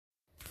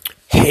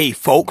Hey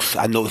folks,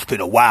 I know it's been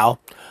a while.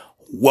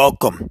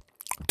 Welcome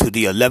to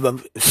the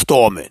 11th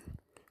installment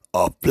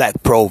of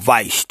Black Pro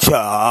Vice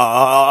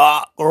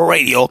Talk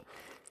Radio.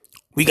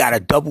 We got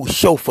a double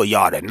show for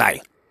y'all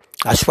tonight.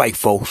 That's right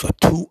folks, a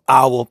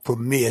 2-hour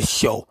premiere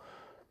show.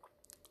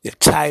 The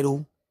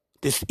title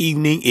this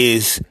evening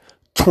is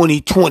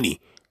 2020,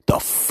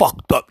 the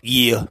fucked up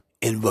year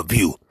in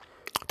review.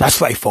 That's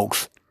right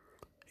folks,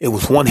 it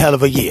was one hell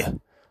of a year.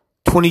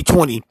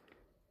 2020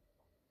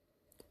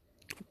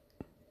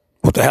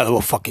 was a hell of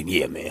a fucking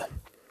year, man.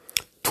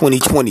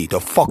 2020, the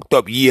fucked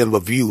up year in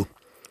review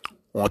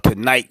on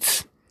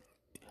tonight's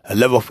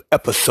 11th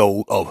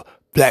episode of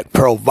Black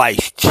Pearl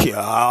Vice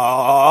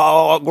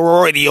Talk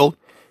Radio,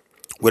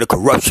 where the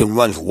corruption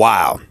runs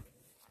wild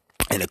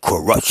and the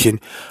corruption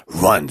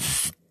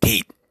runs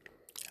deep.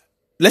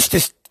 Let's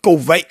just go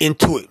right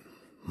into it.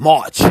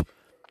 March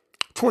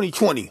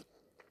 2020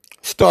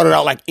 started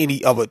out like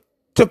any other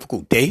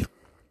typical day.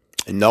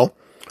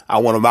 I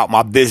went about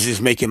my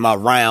business, making my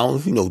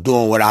rounds,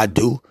 doing what I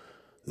do,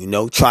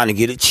 trying to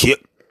get a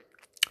chip,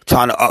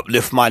 trying to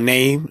uplift my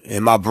name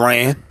and my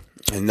brand,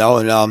 and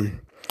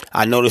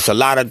I noticed a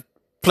lot of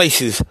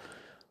places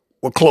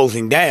were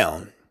closing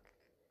down.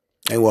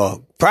 They were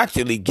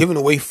practically giving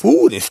away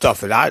food and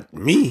stuff, and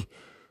me,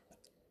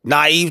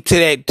 naive to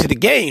the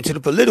game, to the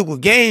political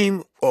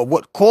game, or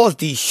what caused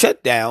these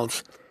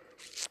shutdowns,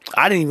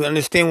 I didn't even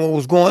understand what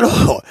was going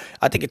on.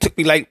 I think it took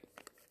me like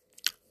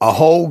a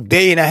whole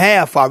day and a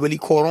half, I really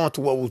caught on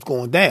to what was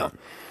going down.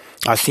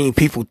 I seen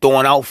people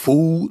throwing out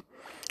food,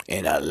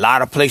 and a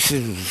lot of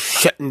places was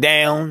shutting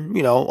down.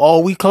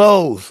 We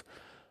closed.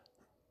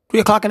 3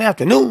 o'clock in the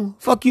afternoon.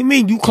 Fuck you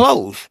mean you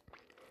closed?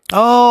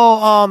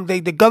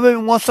 The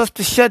government wants us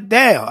to shut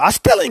down. I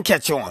still didn't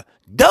catch on.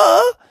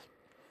 Duh.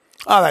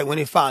 All right, when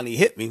it finally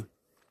hit me,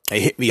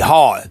 it hit me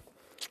hard.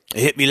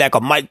 It hit me like a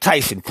Mike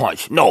Tyson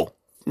punch. No,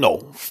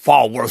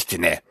 far worse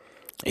than that.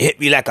 It hit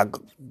me like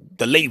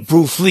the late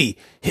Bruce Lee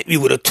hit me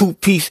with a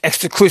 2-piece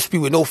extra crispy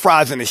with no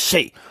fries in the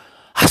shake.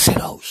 I said,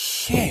 oh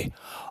shit.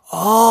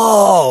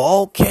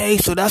 Oh, okay.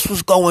 So that's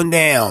what's going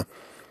down.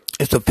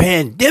 It's a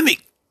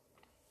pandemic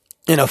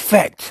in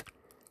effect.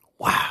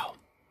 Wow.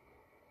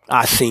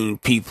 I seen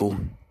people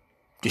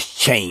just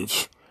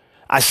change.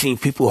 I seen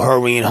people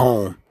hurrying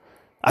home.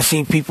 I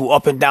seen people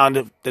up and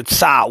down the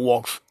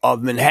sidewalks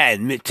of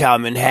Manhattan,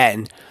 Midtown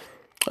Manhattan,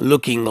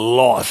 looking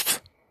lost,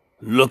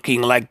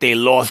 looking like they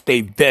lost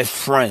their best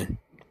friend.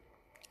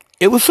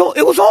 It was on.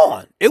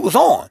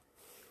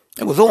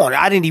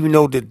 I didn't even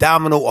know the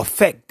domino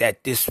effect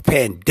that this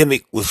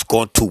pandemic was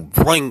going to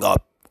bring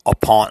up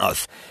upon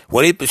us.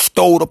 What it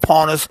bestowed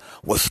upon us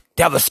was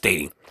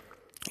devastating.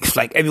 It's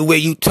like everywhere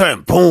you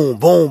turn, boom,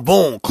 boom,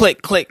 boom,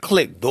 click, click,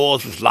 click.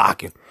 Doors was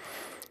locking.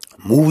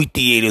 Movie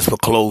theaters were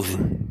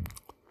closing.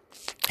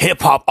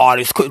 Hip-hop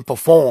artists couldn't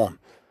perform.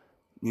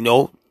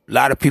 A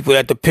lot of people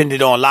that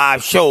depended on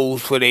live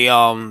shows for their,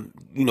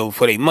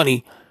 for their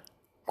money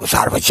was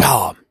out of a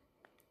job.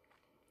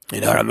 You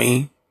know what I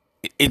mean?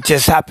 It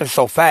just happened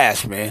so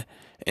fast, man.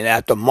 And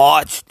after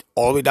March,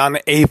 all the way down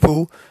to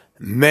April,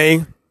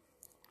 May,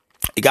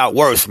 it got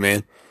worse,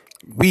 man.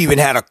 We even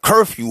had a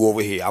curfew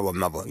over here, I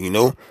remember,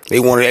 They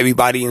wanted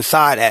everybody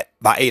inside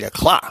by 8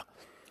 o'clock.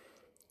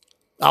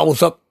 I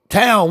was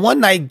uptown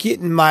one night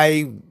getting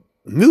my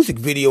music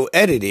video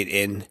edited,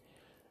 and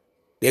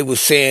they were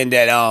saying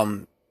that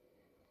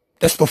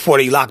that's before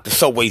they locked the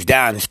subways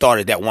down and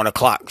started that 1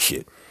 o'clock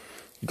shit.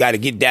 You got to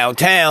get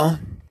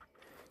downtown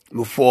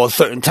before a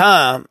certain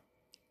time,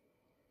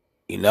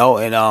 or you're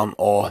going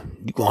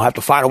to have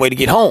to find a way to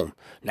get home.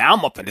 Now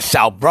I'm up in the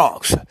South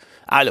Bronx.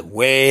 I live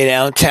way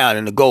downtown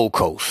in the Gold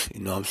Coast, you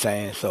know what I'm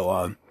saying? So,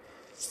 I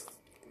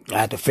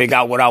had to figure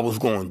out what I was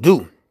going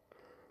to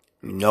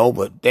do,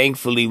 but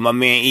thankfully my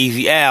man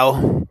Easy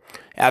Al,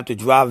 after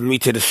driving me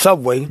to the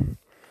subway,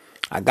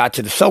 I got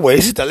to the subway.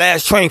 This is the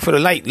last train for the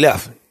night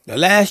left. The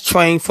last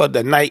train for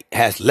the night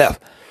has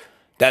left.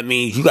 That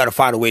means you got to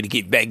find a way to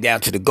get back down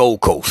to the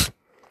Gold Coast.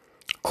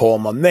 Call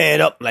my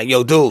man up, like,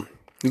 yo, dude,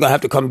 you're going to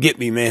have to come get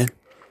me, man.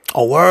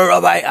 Oh, word,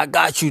 all right, I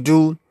got you,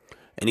 dude.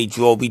 And he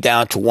drove me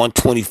down to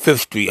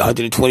 125th Street,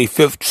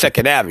 125th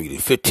 2nd Avenue. The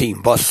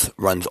 15 bus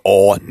runs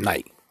all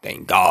night.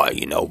 Thank God,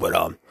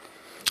 But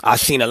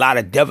I've seen a lot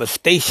of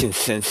devastation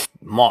since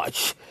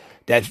March.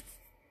 That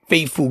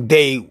fateful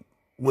day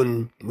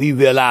when we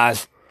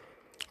realized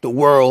the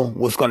world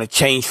was going to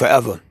change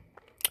forever.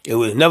 It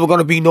was never going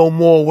to be no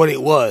more what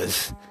it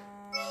was.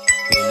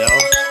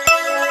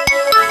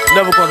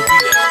 Never going to be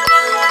that.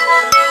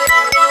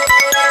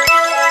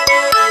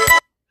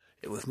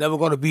 It was never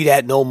going to be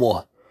that no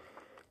more.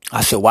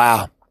 I said,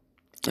 wow.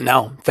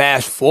 Now,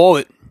 fast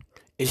forward,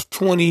 it's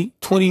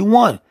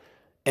 2021,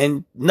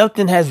 and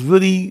nothing has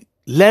really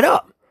let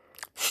up.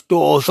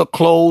 Stores are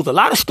closed. A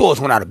lot of stores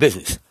went out of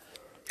business.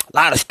 A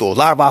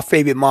lot of our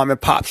favorite mom and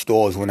pop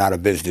stores went out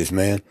of business,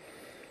 man.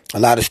 A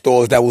lot of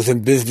stores that was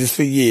in business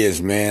for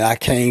years, man. I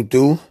came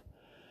through,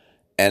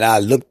 and I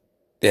looked,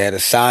 they had a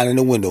sign in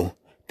the window.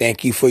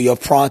 Thank you for your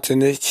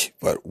promptness,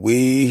 but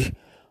we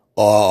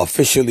are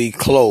officially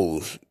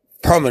closed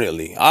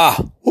permanently.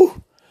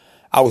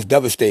 I was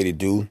devastated,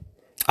 dude.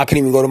 I couldn't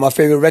even go to my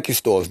favorite record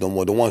stores no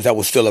more, the ones that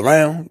were still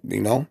around, you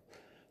know.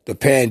 The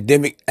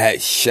pandemic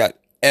had shut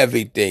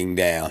everything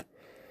down.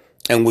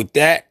 And with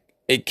that,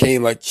 it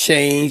came a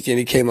change and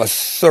it came a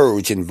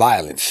surge in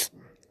violence,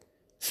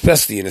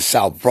 especially in the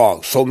South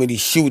Bronx. So many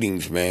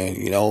shootings, man.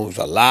 You know, it's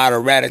a lot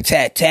of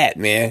rat-a-tat-tat,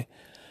 man.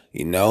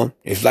 You know,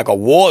 it's like a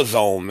war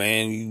zone,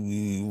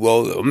 man.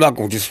 Well, I'm not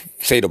going to just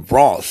say the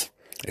Bronx.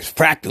 It's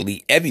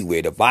practically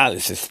everywhere. The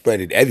violence is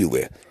spread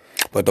everywhere.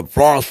 But the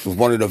Bronx was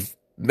one of the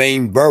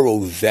main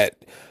boroughs that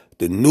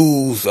the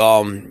news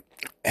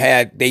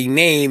had their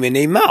name in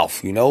their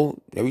mouth, you know.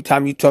 Every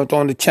time you turned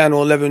on the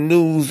Channel 11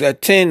 News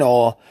at 10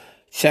 or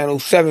Channel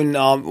 7,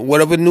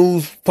 whatever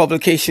news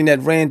publication that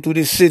ran through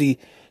this city,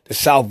 the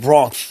South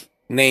Bronx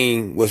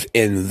name was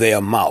in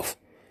their mouth.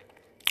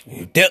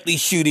 Deadly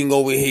shooting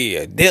over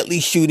here, deadly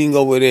shooting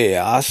over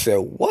there. I said,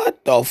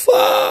 what the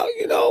fuck?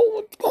 You know,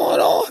 what's going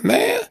on,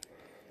 man?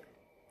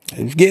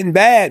 It's getting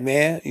bad,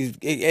 man.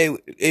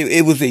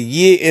 It was a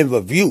year in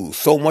review.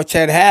 So much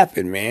had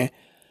happened, man.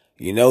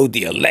 You know,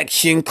 the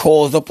election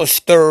caused up a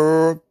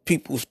stir.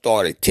 People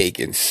started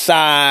taking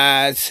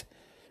sides.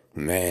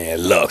 Man,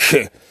 look,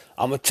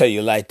 I'm going to tell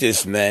you like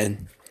this,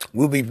 man.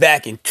 We'll be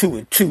back in 2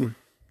 and 2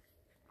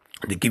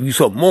 to give you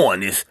some more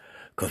on this,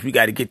 because we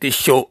got to get this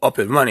show up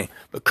and running.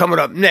 But coming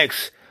up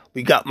next,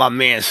 we got my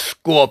man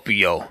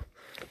Scorpio.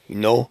 You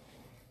know,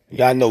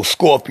 y'all know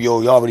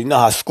Scorpio. Y'all already know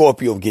how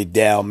Scorpio get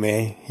down,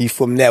 man. He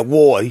from that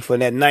ward. He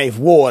from that 9th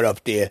ward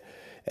up there.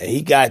 And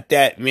he got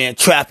that, man,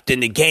 trapped in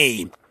the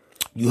game.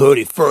 You heard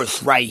it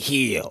first right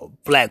here.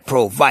 Black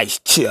Pearl Vice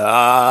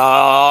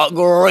Chug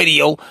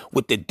Radio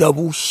with the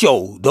double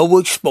show, double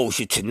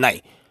exposure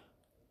tonight.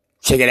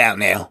 Check it out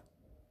now.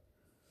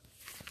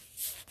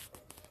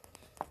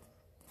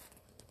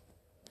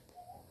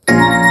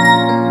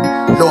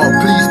 Lord,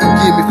 please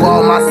forgive me for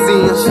all my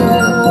sins.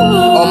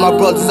 All my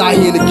brothers out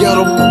here in the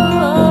ghetto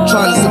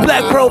trying to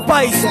Black Pearl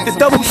Vice, the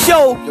double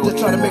show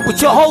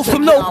with your host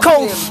from No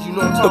Coast,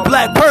 the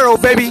Black Pearl,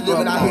 baby.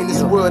 Living out here in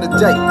this world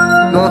today.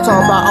 You know what I'm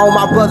talking about? All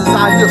my brothers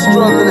out here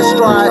struggling and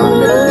striving.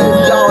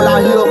 Y'all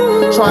out here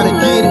trying to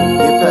get it.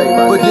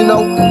 But you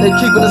know, they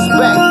keeping us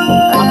back.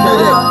 I feel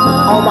that.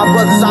 All my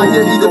brothers out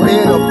here either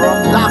being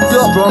locked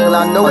up, or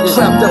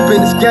trapped up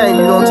in this game.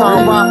 You know what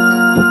I'm talking about?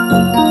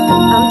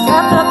 I'm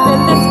trapped up in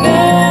this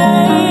game.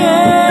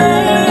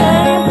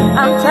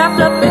 I'm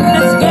trapped up in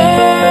this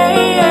game.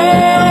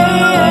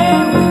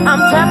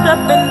 I'm trapped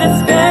up in this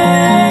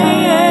game.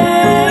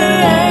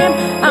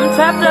 I'm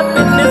trapped up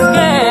in this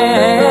game.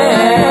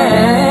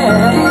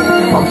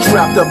 I'm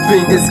trapped up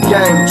in this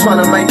game,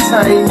 trying to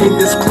maintain in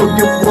this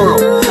crooked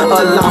world.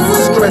 A lot of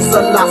stress,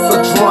 a lot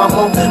of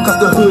drama, cause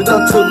the hood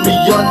done took me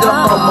under.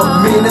 I'm a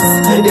menace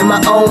in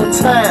my own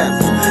times.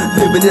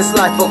 Living this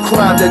life of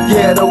crime, the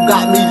ghetto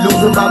got me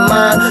losing my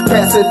mind.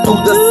 Passing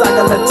through the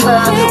cycle of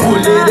time.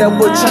 Will it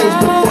ever change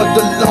before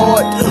the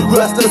Lord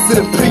rest us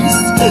in peace?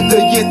 The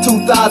year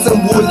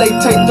 2000, will they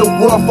take the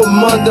world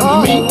from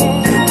under me?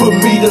 Put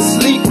me to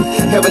sleep,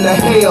 heaven and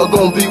hell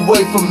gon' be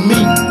wait for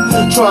me.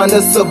 Trying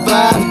to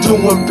survive,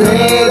 doing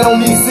bad on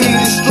these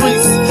city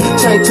streets.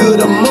 Chained to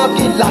the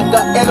monkey like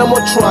the animal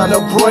trying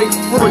to break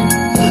free.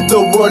 The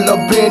world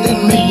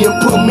abandoned me and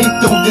put me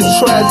through this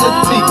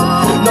tragedy.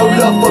 No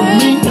love for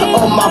me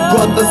or my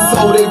brothers,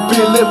 so they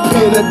been in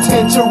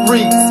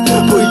penitentiaries.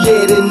 But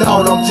yet and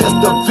all, I'm just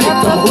a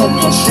victim who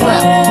be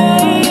trapped.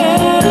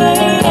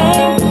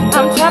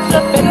 I'm trapped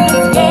up in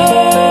this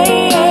game.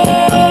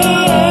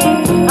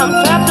 I'm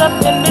trapped up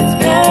in this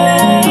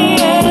game.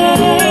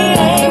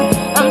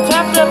 I'm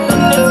trapped up in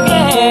this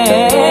game.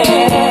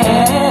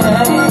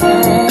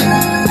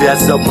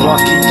 There's a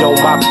monkey on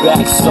my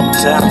back.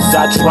 Sometimes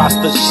I try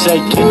to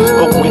shake it,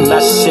 but when I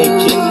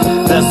shake it,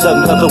 there's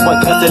another one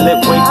constantly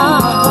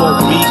waiting for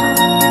me.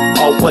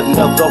 Or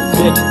another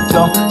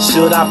victim.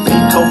 Should I be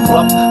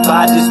corrupt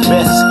by this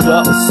messed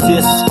up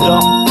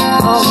system?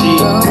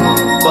 Shit,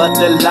 but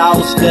the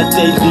laws that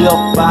they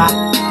live by,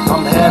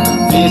 I'm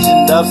having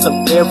vision of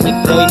some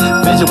everyday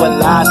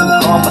visualizing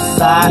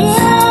homicides.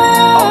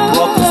 Of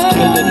brothers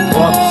killing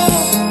brothers.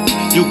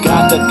 You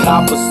got the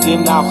coppers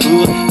in our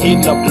hood,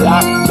 in the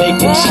block,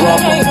 making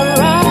trouble.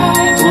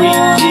 3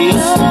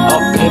 years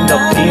up in the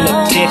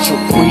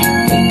penitentiary.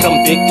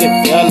 Convicted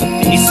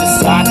felony,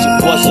 society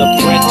was a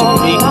threat to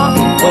me.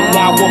 But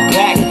now I'm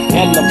back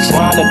and I'm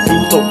trying to do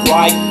the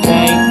right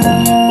thing.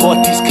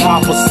 But these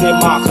coppers in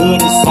my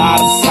hood is out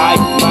of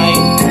sight,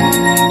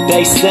 man.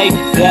 They say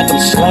that I'm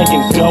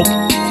slanging dope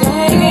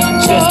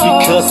just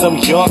because I'm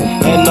young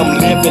and I'm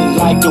living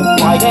like the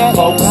white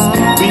folks.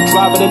 Be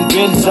driving in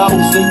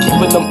Benzos and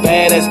keeping them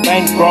badass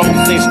bank bros.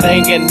 They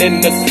staying in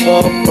the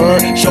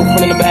suburb,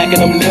 chauffeuring in the back of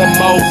them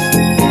limos.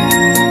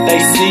 They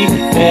see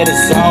that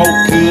it's all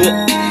good,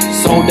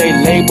 so they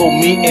label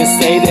me and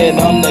say that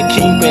I'm the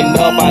kingpin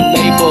of our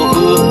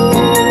neighborhood.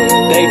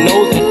 They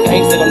know that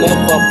things will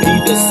never be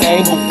the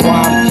same before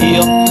I'm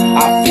here.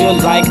 I feel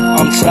like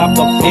I'm trapped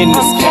up in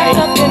this game. I'm trapped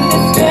up in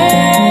this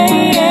game.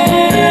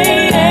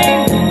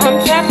 I'm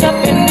trapped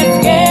up in this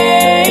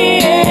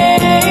game.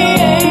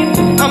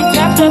 I'm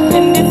trapped up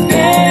in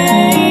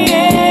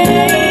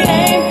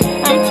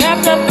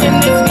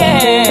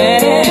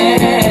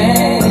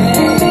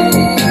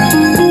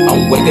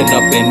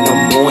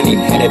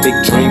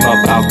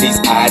these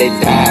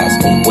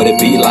Adidas. What it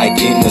be like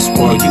in this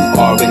world, you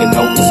already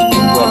know it's a new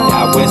world.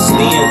 Now when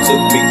Slim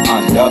took me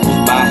under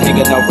by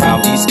hanging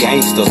around these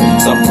gangsters,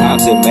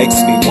 sometimes it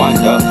makes me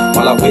wonder,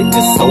 while I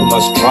witness so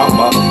much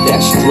drama,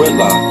 that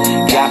Thriller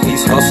got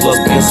these hustlers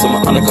and some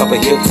undercover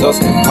hitters.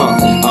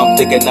 I'm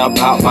thinking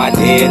about my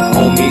dead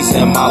homies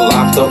and my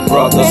locked up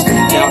brothers.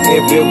 Now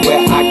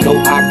everywhere I go,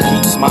 I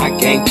keeps my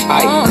gang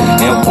tight.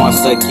 And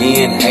once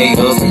again,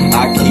 haters,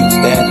 I keeps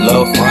that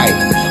love right.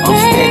 I'm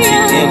steady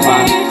in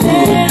my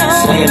hood,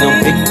 slinging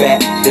them big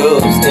fat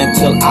dubs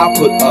until I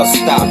put a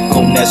stop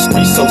on that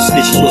street. So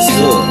snitch what's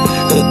up,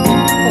 cause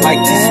like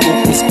these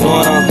stupid's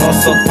gonna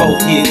hustle for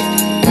years.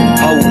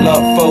 Hold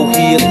up for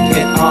years,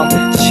 and I'm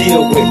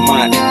chill with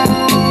mine.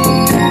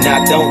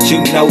 Now don't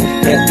you know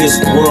that this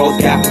world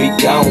got me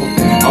gone?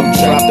 I'm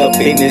trapped up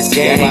in this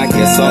game, I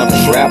guess I'm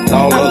trapped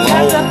all alone. I'm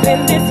trapped up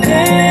in this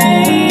game.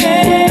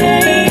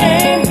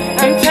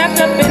 I'm trapped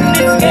up in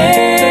this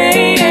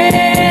game.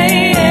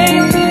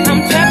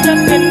 I'm trapped up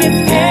in this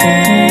game.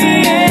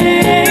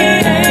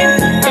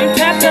 I'm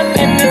trapped up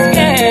in this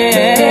game.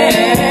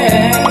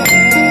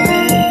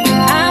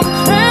 I'm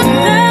trapped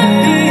up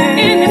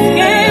in this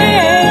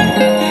game,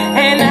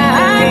 and I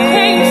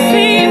can't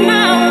see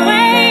my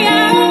way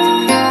out.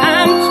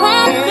 I'm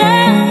trapped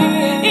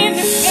up in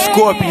this game.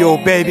 Scorpio,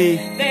 baby.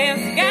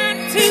 There's got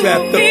to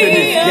Trapped up be in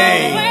this a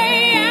game.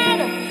 way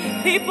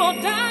out. People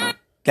die.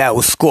 That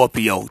was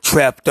Scorpio,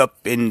 Trapped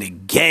Up in the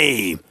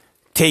Game.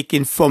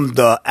 Taken from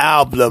the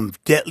album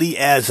Deadly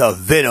as a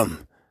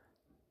Venom.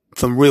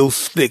 Some real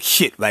slick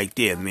shit right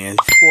there, man.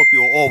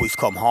 Scorpio always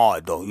come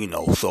hard though, you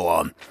know.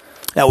 So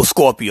that was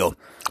Scorpio.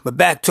 But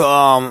back to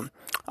our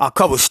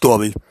cover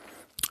story.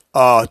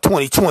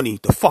 2020,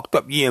 the fucked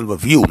up year in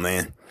review,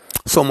 man.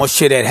 So much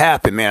shit had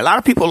happened, man. A lot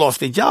of people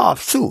lost their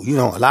jobs too. You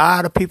know, a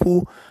lot of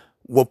people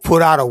were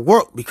put out of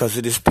work because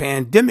of this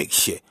pandemic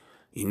shit.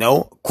 You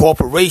know,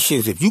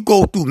 corporations, if you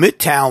go through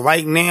Midtown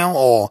right now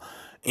or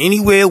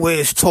anywhere where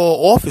it's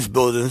tall office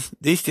buildings,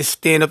 they just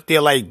stand up there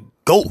like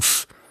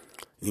ghosts.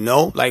 You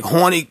know, like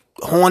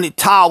haunted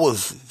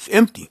towers. It's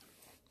empty.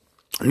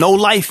 No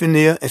life in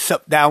there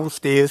except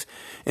downstairs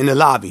in the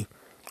lobby.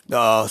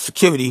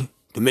 Security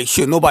to make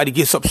sure nobody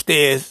gets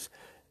upstairs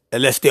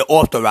unless they're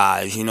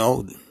authorized, you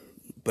know.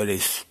 But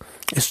it's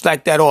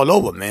like that all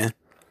over, man.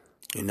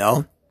 You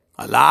know,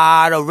 a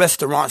lot of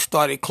restaurants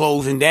started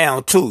closing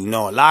down too. You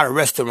know, a lot of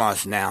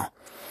restaurants now.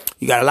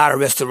 You got a lot of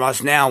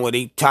restaurants now where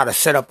they try to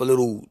set up a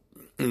little,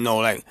 you know,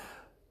 like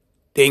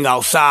thing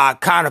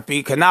outside,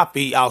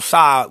 canopy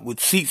outside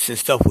with seats and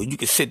stuff where you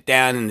can sit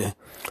down and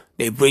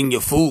they bring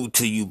your food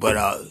to you. But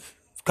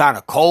it's kind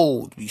of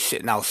cold to be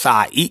sitting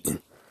outside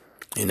eating.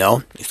 You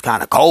know, it's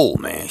kind of cold,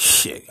 man.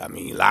 Shit. I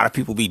mean, a lot of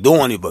people be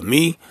doing it, but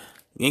me,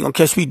 you ain't gonna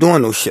catch me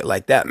doing no shit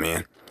like that,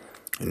 man.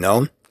 You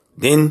know,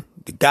 then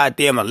the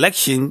goddamn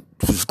election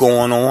was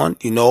going on,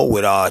 you know,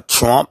 with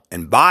Trump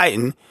and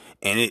Biden,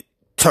 and it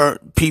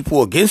turned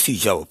people against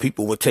each other.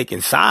 People were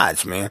taking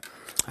sides, man.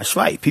 That's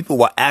right. People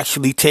were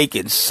actually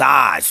taking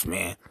sides,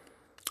 man.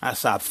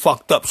 That's how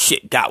fucked up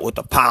shit got with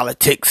the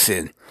politics,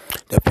 and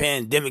the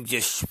pandemic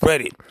just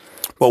spread it.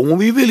 But when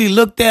we really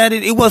looked at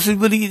it,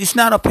 it's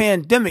not a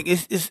pandemic.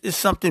 It's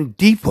something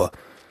deeper.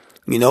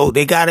 You know,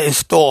 they got to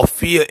install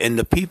fear in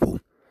the people.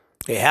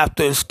 They have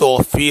to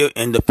install fear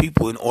in the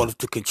people in order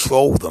to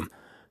control them.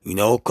 You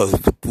know, because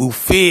through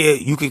fear,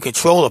 you can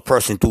control a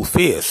person through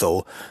fear.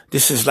 So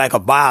this is like a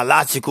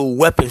biological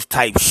weapons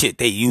type shit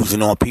they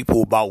using on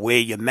people about wear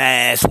your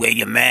mask.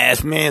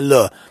 Man,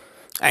 look,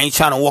 I ain't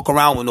trying to walk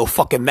around with no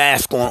fucking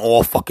mask on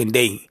all fucking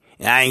day.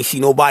 And I ain't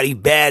see nobody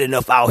bad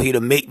enough out here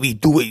to make me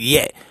do it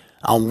yet.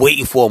 I'm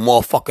waiting for a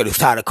motherfucker to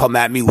try to come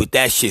at me with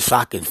that shit so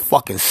I can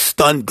fucking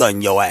stun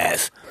gun your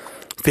ass.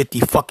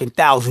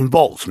 50,000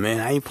 volts, man.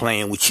 I ain't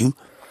playing with you.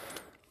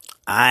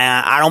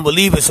 I don't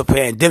believe it's a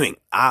pandemic.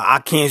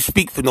 I can't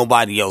speak for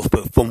nobody else,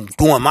 but from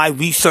doing my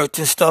research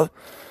and stuff,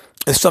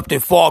 it's something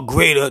far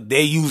greater.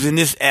 They're using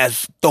this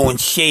as throwing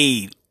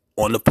shade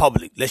on the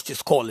public. Let's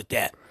just call it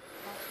that.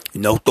 You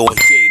know, throwing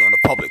shade on the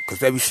public.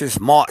 Because ever since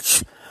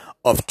March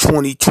of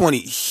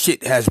 2020,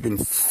 shit has been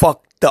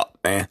fucked up,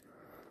 man.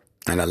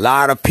 And a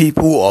lot of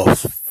people are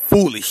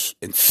foolish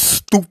and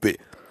stupid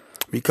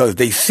because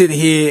they sit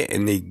here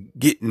and they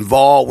get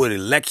involved with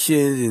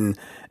elections,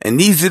 and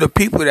these are the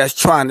people that's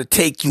trying to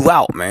take you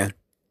out, man.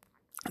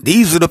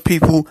 These are the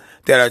people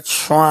that are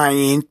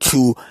trying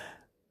to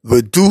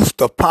reduce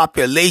the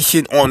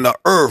population on the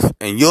earth,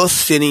 and you're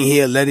sitting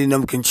here letting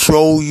them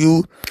control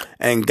you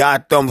and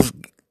got them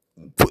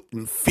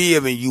putting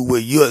fear in you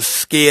where you're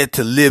scared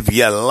to live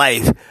your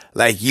life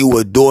like you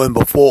were doing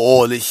before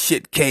all this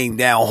shit came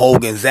down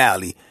Hogan's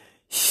Alley.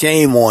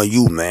 Shame on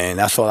you, man.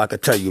 That's all I can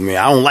tell you, man.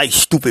 I don't like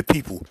stupid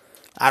people.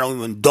 I don't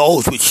even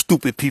indulge with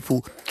stupid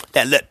people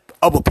that let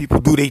other people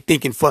do their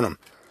thinking for them.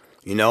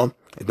 You know?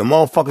 If the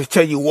motherfuckers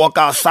tell you walk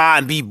outside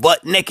and be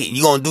butt naked,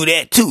 you gonna do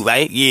that too,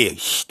 right? Yeah,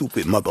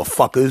 stupid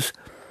motherfuckers.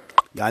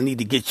 Y'all need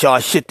to get y'all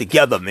shit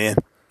together, man.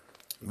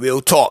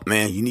 Real talk,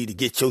 man. You need to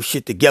get your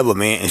shit together,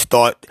 man, and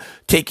start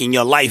taking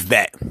your life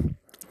back.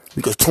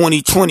 Because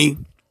 2020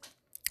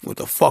 was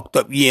a fucked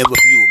up year in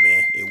review,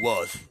 man. It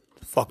was.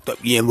 Fucked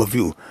up year in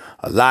review.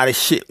 A lot of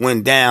shit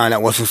went down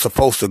that wasn't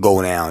supposed to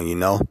go down, you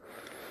know.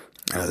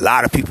 And a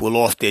lot of people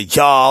lost their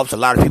jobs. A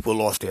lot of people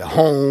lost their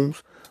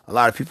homes. A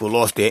lot of people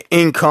lost their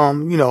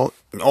income, you know.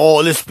 And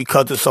all this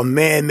because of some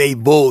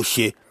man-made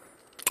bullshit.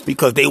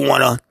 Because they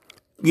want to,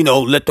 you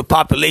know, let the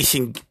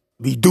population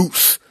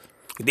reduce.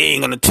 They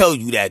ain't going to tell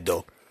you that,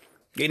 though.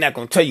 They're not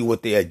going to tell you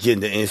what their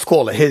agenda is. It's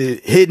called a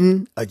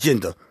hidden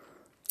agenda.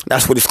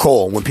 That's what it's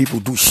called when people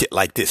do shit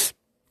like this.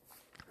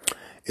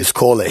 It's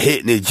called a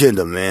hidden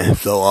agenda, man.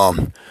 So,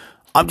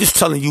 I'm just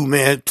telling you,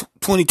 man,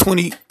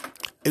 2020,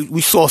 we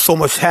saw so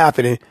much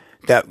happening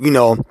that, you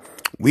know,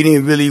 we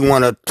didn't really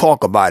want to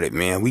talk about it,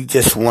 man. We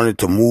just wanted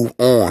to move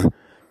on.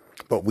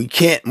 But we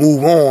can't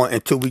move on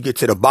until we get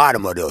to the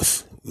bottom of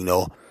this, you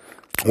know.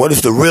 What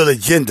is the real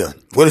agenda?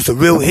 What is the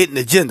real hidden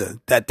agenda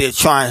that they're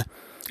trying?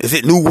 Is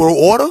it New World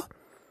Order?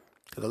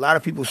 Because a lot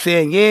of people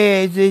saying,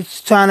 yeah,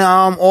 it's trying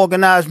to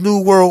organize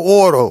New World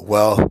Order.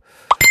 Well,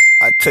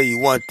 I tell you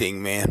one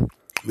thing, man.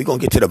 We're going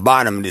to get to the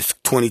bottom of this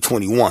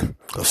 2021.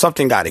 Because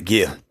something got to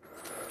give.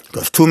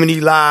 Because too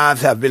many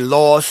lives have been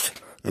lost.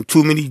 And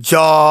too many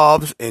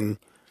jobs and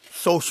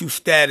social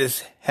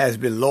status has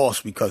been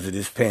lost because of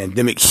this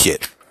pandemic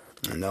shit.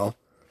 You know?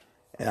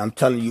 And I'm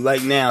telling you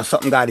right now,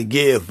 something got to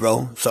give,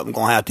 bro. Something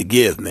going to have to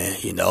give, man,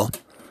 you know?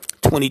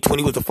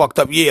 2020 was a fucked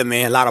up year,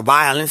 man. A lot of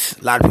violence.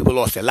 A lot of people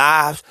lost their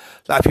lives.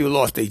 A lot of people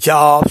lost their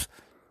jobs.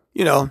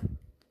 You know,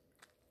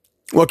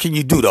 what can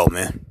you do, though,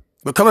 man?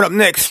 But coming up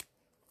next,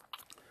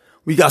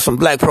 we got some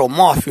Black Pearl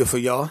Mafia for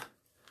y'all.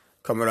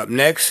 Coming up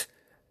next.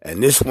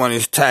 And this one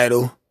is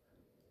titled,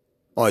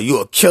 Are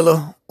You a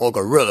Killer or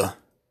Gorilla?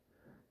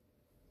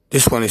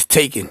 This one is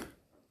taken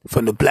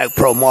from the Black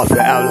Pearl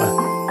Mafia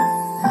album.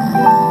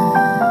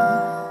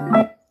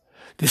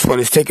 This one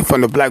is taken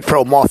from the Black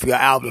Pearl Mafia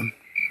album.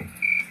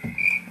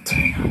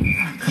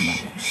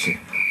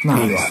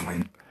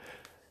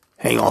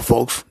 Hang on,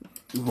 folks.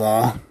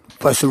 Wrong.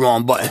 Press the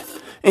wrong button.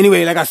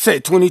 Anyway, like I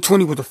said,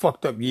 2020 was a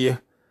fucked up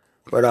year.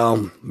 But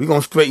we're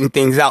gonna straighten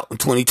things out in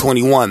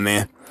 2021,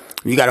 man.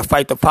 You gotta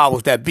fight the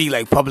powers that be,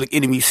 like Public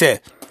Enemy said.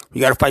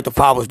 You gotta fight the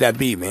powers that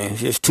be, man.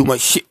 There's too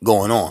much shit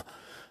going on.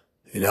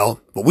 You know?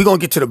 But we're gonna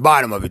get to the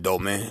bottom of it, though,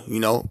 man. You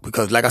know?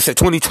 Because, like I said,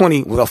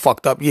 2020 was a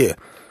fucked up year.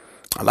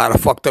 A lot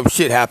of fucked up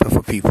shit happened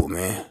for people,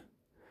 man.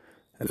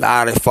 A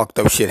lot of fucked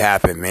up shit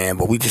happened, man.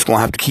 But we just gonna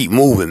have to keep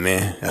moving,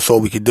 man. That's all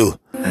we can do.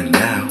 And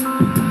now,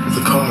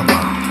 the car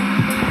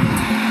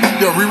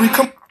bomb. Yo, Riri,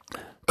 come.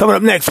 Coming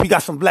up next, we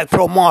got some Black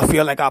Pearl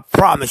Mafia, like I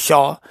promised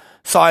y'all.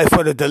 Sorry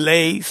for the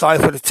delay. Sorry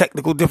for the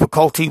technical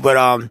difficulty. But,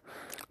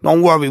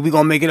 don't worry. We're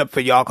gonna make it up for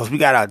y'all. Cause we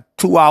got a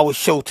 2-hour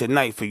show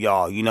tonight for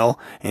y'all, you know.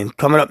 And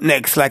coming up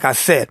next, like I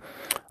said,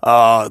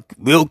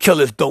 Real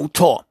Killers Don't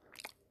Talk.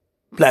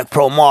 Black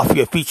Pearl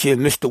Mafia featuring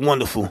Mr.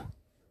 Wonderful.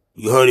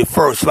 You heard it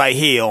first right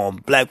here on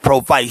Black Pearl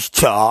Vice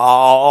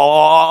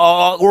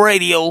Talk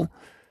Radio.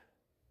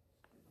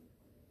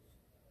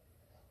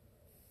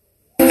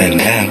 And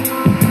now,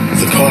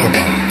 the car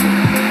bomb.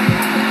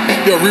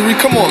 Yo, Riri,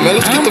 come on, man.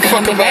 Let's get the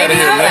fuck up out of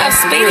here, man.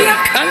 Speedy,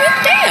 I'm coming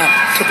down.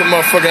 Took a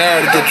motherfucker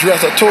hour to get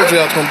dressed. I told you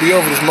I was gonna be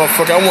over this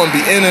motherfucker. I want to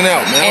be in and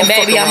out, man. And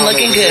baby, I'm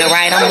looking good,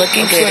 right? I'm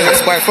looking good.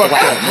 It's worth the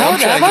while.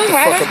 Hold up, all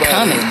right, I'm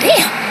coming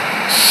down.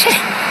 Shit.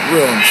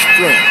 Real and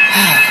strength.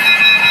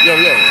 Yo,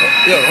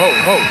 ho.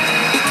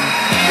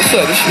 What's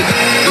up? This shit.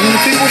 The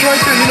people's right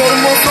there. You know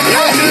them motherfuckers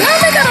right there? No,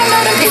 nigga, I don't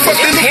know them. They said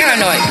you're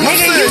paranoid.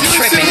 Nigga, you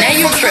tripping. Now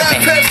you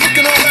tripping.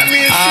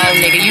 Oh,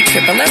 nigga, you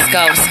tripping. Let's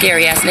go,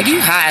 scary ass nigga.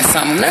 You high or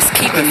something. Let's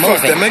keep it moving.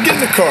 Fuck that, man. Get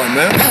in the car,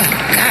 man. Oh,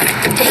 God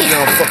damn.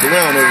 Y'all fuck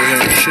around over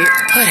here and shit.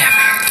 Whatever.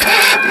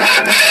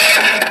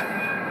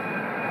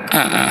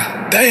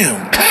 Damn.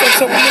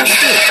 What's up with that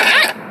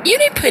shit? You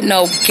didn't put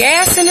no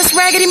gas in this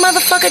raggedy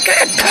motherfucker.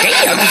 God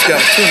damn. I just got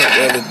a tune-up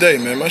the other day,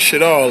 man. My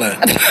shit all that.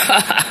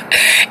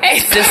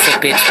 Ain't this a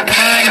bitch?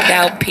 Primed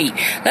out Pete.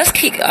 Let's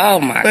keep. Oh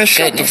my man,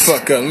 shut goodness. the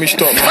fuck up. Let me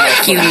start my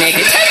Fuck you,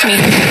 nigga. Take me.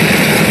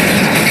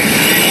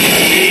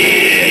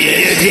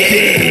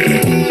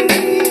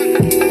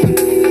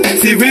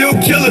 See, real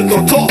killers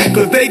don't talk,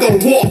 cause they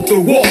gon' walk the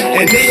walk,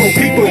 and they gon'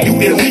 creep on you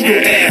illegal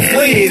ass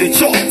laying and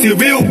chalk. See,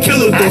 real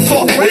killers don't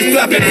talk, they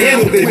strap and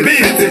handle their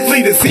biz and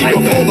flee the sea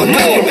before the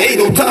time. Ain't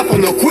no time for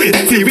no quiz.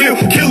 See, real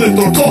killers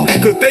don't talk,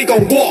 cause they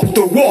gon' walk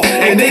the walk,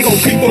 and they gon'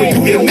 creep on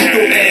you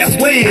illegal ass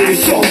laying and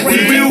chalk.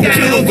 See, real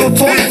killers don't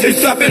talk, they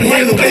strap and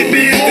handle their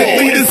biz and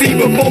flee the sea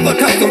before the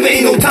cops.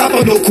 Ain't no time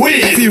for no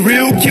quiz. See,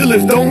 real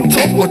killers don't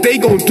talk, what they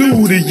gon'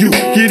 do to you.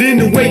 Get in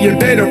the way, you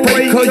better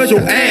pray, cause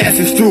your ass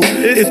is true.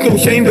 It's no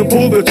shame to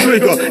pull the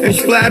trigger and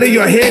splatter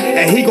your head,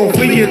 and he gon'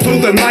 flee into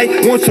the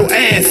night once your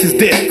ass is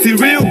dead. See,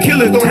 real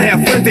killers don't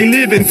have friends, they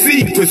live in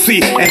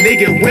secrecy, and they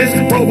get west,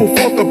 bro,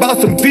 fuck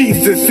about some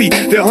decency.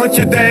 They'll hunt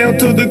you down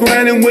to the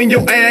ground, and when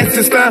your ass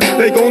is found,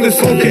 they gonna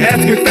smoke your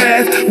ass get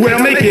fast. Well,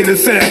 I'm making a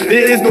sound.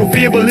 There is no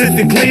fear, but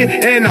listen clear,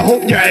 and I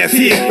hope your ass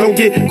here don't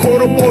get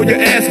caught up or your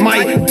ass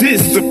might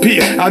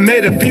disappear. I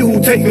met a few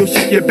who take no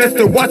shit, you best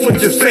to watch what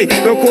you say.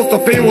 They'll cause the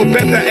fame will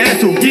bet the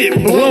ass will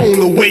get blown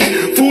away.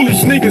 Foolish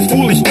Foolish niggas,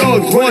 foolish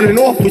thugs, running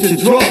off with your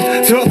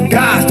drugs. Tough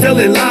guys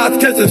telling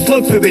lies, catching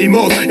slugs to their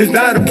mugs. It's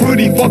not a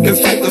pretty fucking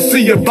sight to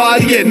see your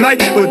body at night,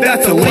 but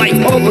that's a life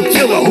of a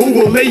killer who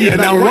will lay you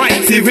down right.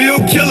 See, real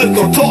killers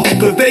don't talk,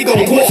 cause they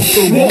gon' walk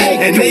the walk,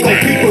 and they gon'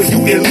 people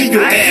you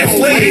illegal ass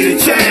lady.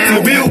 See,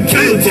 real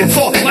killers don't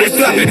talk, they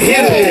strap and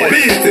handle their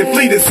biz and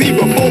flee the sea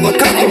before the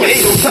cops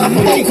ain't no time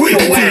for no quit.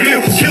 See,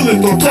 real killers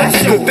don't talk,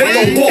 cause they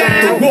gon' walk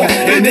the walk,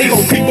 and they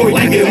gon' people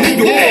you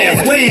illegal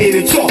ass laying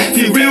in chalk.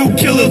 See, real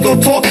killers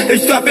don't talk, they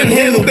strap and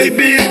handle their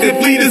biz and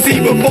flee the sea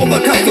before the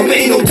cops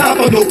ain't no time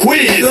for no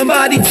quiz.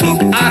 Somebody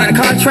took out a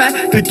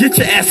contract to get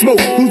your ass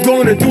smoked. Who's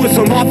gonna do it?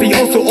 Some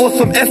mafioso or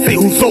some essay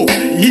who sold?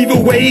 Either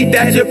way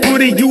that you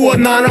put it, you a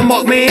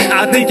non-amok man.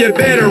 I think you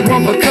better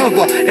run for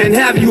cover and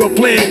have you a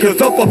plan, cause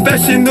a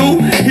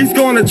professional, he's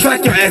gonna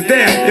track your ass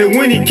down, and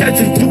when he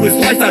catches you, his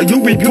lifestyle,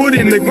 you be put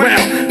in the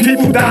ground.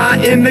 People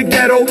die in the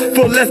ghetto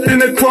for less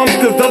than a crumb,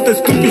 cause of the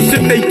stupid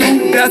shit they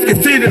do, that's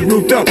considered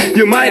root up.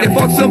 You might have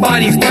fucked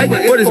somebody's wife,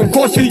 but it's gonna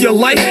cost you your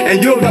life,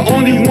 and you're the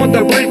only one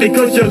to blame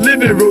because you're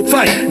living real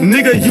tight.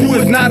 Nigga, you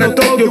is not a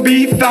thug, you'll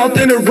be found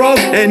in a rug,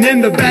 and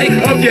in the back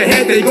of your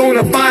head, they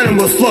gonna find him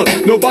a slug.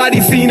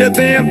 Nobody seen a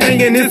damn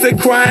thing, and it's a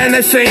crying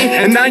a shame,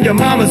 and now your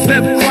mama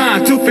slept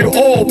crying to feel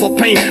all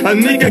the pain. A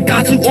nigga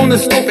got you on the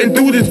stove, and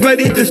dude is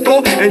ready to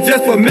score, and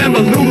just remember,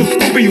 little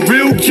Scooby,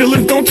 real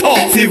killers don't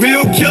talk. See,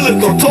 real killers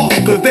don't talk,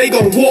 cause they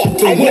gon' walk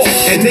the walk,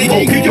 and they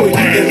gon' kill your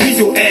and leave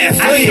your ass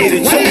laying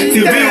and choke.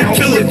 See, real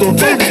killers don't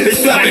talk, they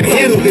strap and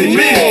handle their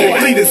men, they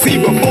flee the sea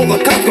before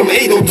the cops come,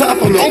 ain't no time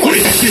for no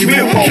quit. See,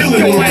 real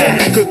killers don't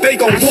talk, cause they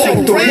gon'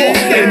 walk the walk,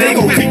 and they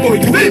gon' keep on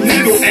you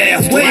illegal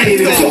ass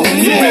laying and choke.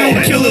 See, real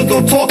killers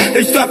don't talk,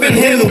 they strap and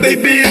handle their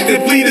biz, they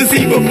flee the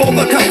sea before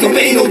the cops come,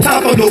 ain't no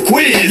time for no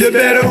quiz. You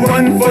better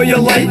run for your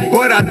life,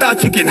 but I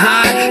thought you can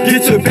hide.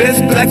 Get your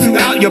best black suit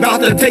out, you're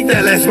about to take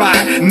that last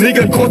ride.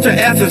 Nigga caught your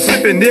ass and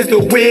slipping, there's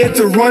nowhere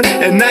to run,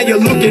 and now you're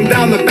looking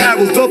down the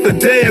barrels of the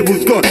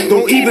devil's gun.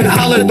 Don't even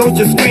holler, don't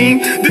you scream,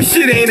 this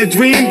shit ain't a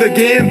dream. The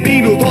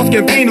Gambino, Dos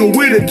Gambino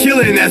with a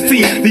killer in that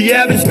scene. The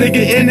average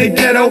nigga in the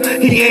ghetto,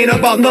 he ain't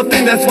about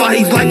nothing, that's why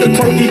he's like a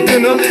turkey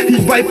dinner.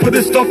 He's right for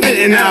the stuffing,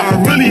 and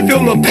I really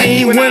feel the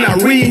pain when I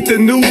read the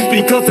news,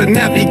 because a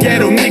nappy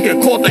ghetto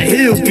nigga caught the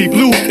hills be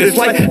blue. It's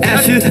like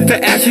ashes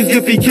to ashes,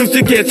 if he kills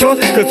you can't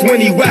trust, cause when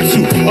he whacks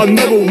you,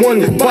 another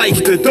one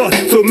bites the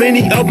dust. So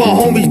many of my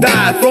homies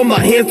died from the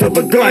hands of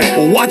a gun.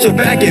 Well, watch your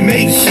back and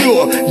make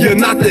sure you're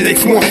not the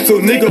next one. So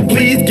nigga,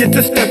 please get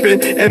to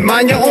stepping and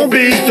mind your own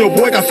biz. Your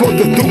boy got something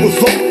to do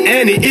with up,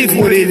 and it is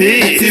what it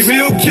is. See,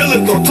 real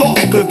killers don't talk,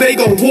 cause they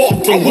gon'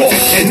 walk the walk,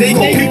 and they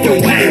gon' kick your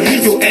ass and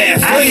leave your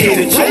ass laying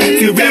and choke.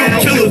 See, real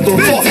killers don't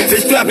talk, they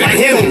strap and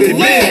handle their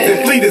biz and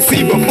flee the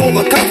sea before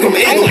the cops come,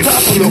 ain't no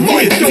time for no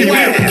quit. See,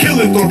 real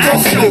killers don't talk,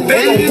 cause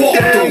they gon' walk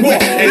the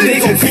walk, and they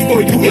gon' keep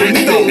on you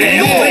illegal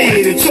ass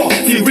laying and choke.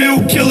 See, real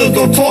killers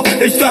don't talk,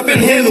 they strap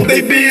and handle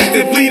their biz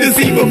and flee the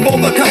sea before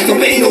the cops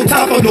come, ain't no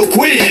time for no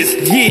quiz.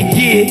 Yeah,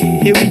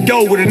 here we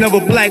go with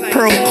another Black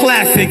Pearl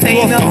classic.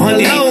 Ain't off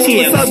 110th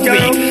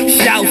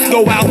Street. Shouts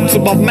go out to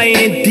my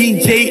man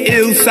DJ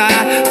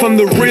Illside, from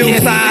the real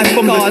side,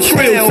 from the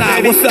trill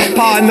side. What's up,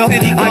 partner?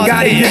 I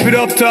gotta give it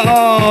up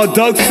to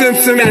Doug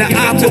Simpson and the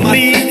Opera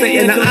League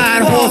and the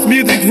Iron Horse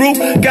Music Group.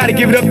 Gotta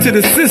give it up to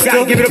the sister.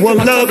 One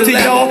love to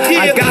y'all.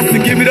 I got to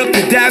give it up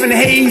to Davin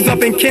Hayes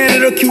up in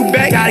Canada,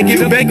 Quebec. Gotta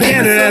give it back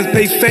Canada, as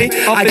they say.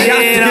 I got to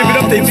give it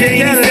up to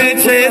James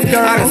Sanchez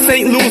out of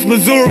St. Louis,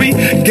 Missouri.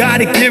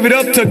 Gotta give it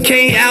up to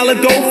Kane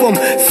Alado from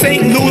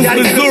St. Louis,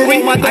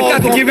 Missouri. I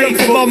got to give it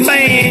up to my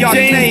man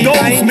James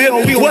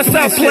Goldsmith. What's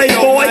up,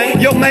 Playboy?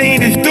 Your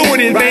man is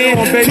doing it, man.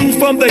 Two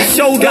from the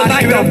shoulder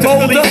like a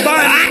boulder.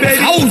 I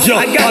told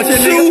ya, a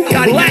true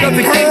Black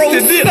Pearl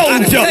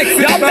soldier.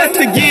 Y'all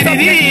better get it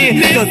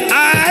in, cause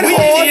Iron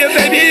Horse,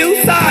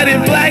 Illside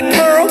and Black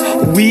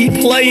Pearl, we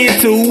playing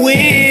to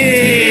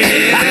win.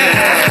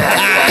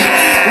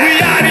 We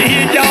out of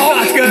here, y'all.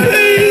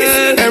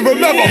 And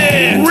remember,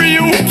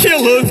 real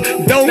killers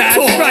don't talk.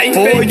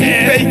 All you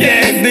fake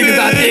ass niggas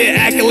out there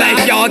acting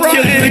like y'all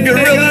killers and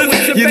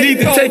gorillas, you need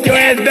to take your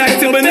ass back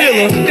to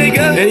Manila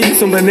and eat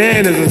some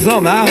bananas or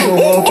something. I don't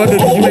know, motherfucker,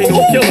 you ain't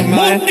no killer,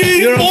 man.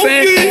 You know what I'm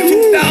saying?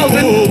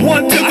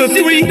 2001 to the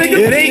 3,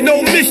 it ain't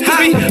no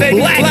mystery.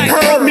 Black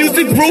Pearl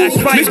Music Group,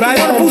 Mr.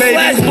 Wonderful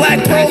 / Black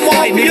Pearl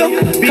Mafia,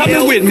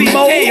 coming with me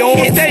all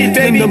day,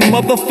 baby. The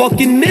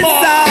motherfucking missile.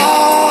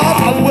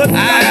 What's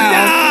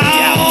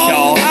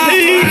y'all?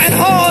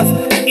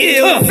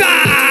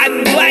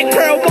 Illside, Black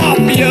Pearl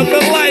Mafia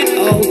for life.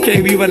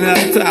 Okay, we running out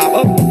of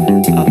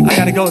time. I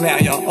gotta go now,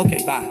 y'all.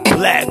 Okay, bye.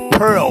 Black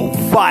Pearl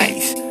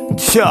Vice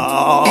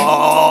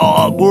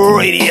Talk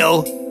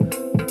Radio.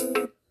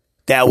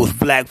 That was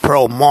Black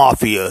Pearl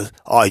Mafia.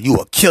 Are you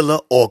a killer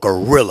or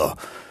gorilla?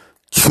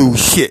 True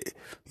shit,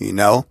 you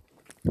know.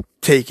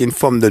 Taken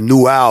from the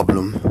new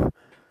album,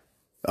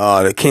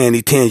 the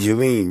Candy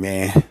Tangerine,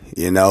 man.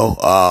 You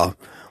know,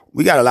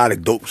 we got a lot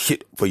of dope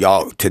shit for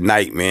y'all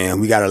tonight, man.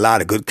 We got a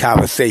lot of good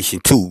conversation,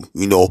 too.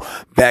 You know,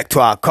 back to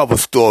our cover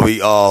story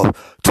of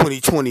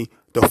 2020,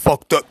 the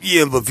fucked up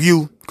year in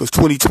review. Because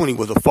 2020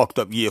 was a fucked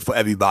up year for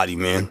everybody,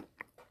 man.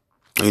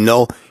 You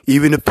know,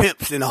 even the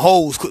pimps and the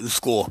hoes couldn't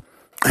score.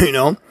 You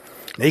know,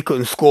 they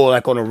couldn't score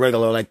like on a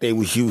regular like they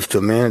was used to,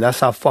 man. That's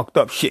how fucked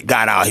up shit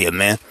got out here,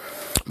 man.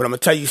 But I'm going to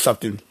tell you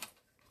something.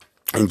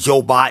 And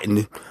Joe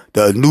Biden,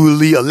 the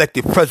newly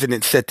elected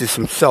president, said this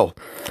himself.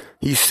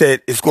 He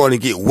said it's going to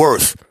get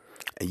worse.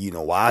 And you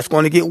know why it's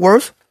going to get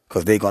worse?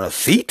 Because they're going to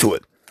see to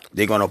it.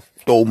 They're going to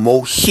throw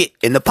more shit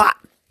in the pot.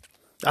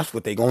 That's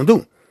what they're going to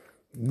do.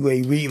 You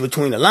ain't reading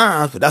between the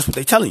lines, but that's what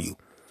they're telling you.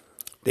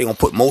 They're going to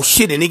put more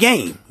shit in the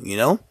game, you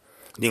know?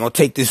 They're going to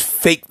take this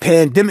fake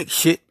pandemic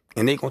shit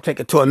and they're going to take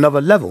it to another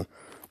level.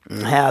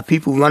 And have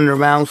people running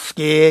around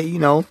scared, you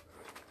know,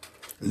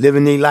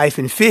 living their life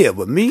in fear.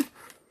 But me,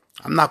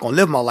 I'm not going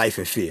to live my life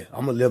in fear.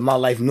 I'm going to live my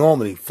life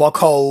normally. Fuck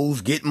hoes,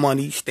 get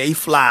money, stay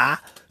fly.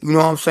 You know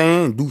what I'm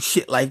saying? Do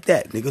shit like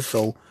that, nigga.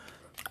 So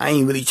I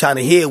ain't really trying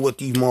to hear what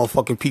these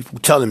motherfucking people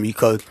telling me,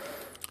 because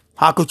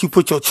how could you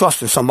put your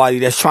trust in somebody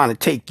that's trying to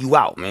take you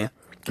out, man?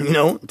 You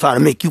know, trying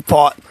to make you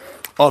part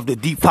of the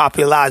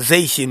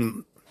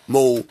depopulation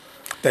mode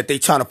that they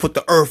trying to put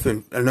the earth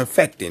in and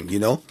affecting, you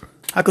know?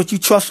 How could you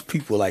trust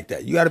people like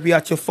that? You got to be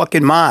out your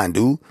fucking mind,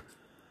 dude.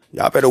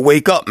 Y'all better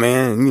wake up,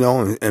 man, you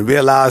know, and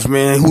realize,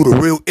 man, who the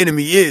real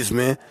enemy is,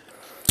 man.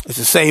 It's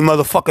the same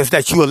motherfuckers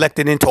that you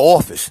elected into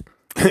office,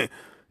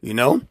 you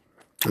know?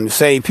 And the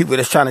same people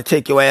that's trying to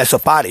take your ass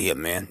up out of here,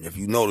 man. If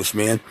you notice,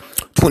 man,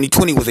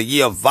 2020 was a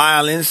year of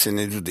violence, and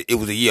it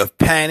was a year of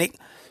panic.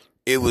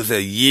 It was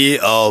a year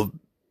of,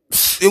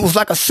 it was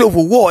like a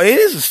civil war. It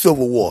is a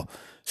civil war.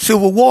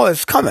 Civil war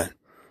is coming,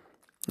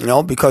 you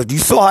know, because you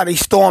saw how they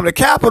stormed the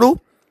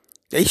Capitol.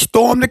 They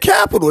stormed the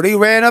Capitol. They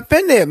ran up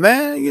in there,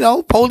 man. You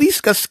know,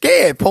 police got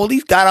scared.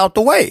 Police got out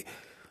the way.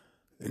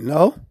 You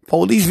know,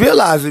 police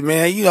realized it,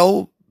 man. You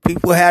know,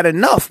 people had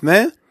enough,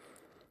 man.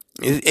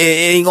 It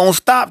ain't gonna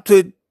stop till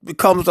it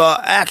becomes an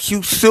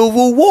actual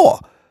civil war.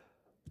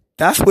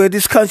 That's where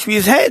this country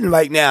is heading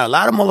right now. A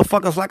lot of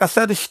motherfuckers, like I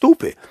said, is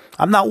stupid.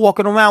 I'm not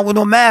walking around with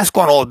no mask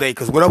on all day,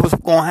 because whatever's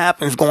gonna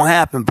happen is gonna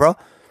happen, bro.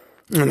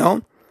 You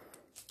know?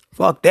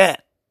 Fuck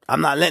that.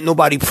 I'm not letting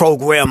nobody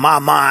program my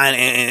mind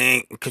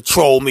and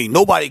control me.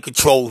 Nobody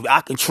controls me.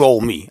 I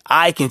control me.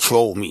 I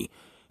control me.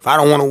 If I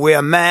don't want to wear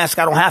a mask,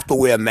 I don't have to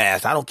wear a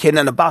mask. I don't care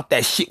nothing about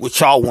that shit what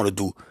y'all want to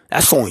do.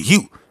 That's on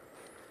you.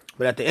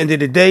 But at the end of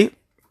the day,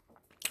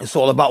 it's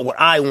all about what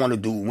I want to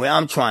do, where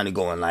I'm trying to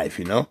go in life,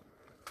 you know?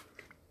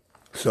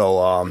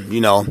 So, you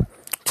know,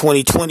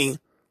 2020,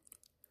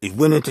 it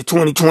went into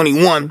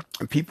 2021,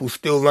 and people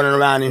still running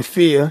around in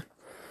fear.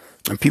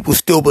 And people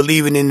still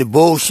believing in the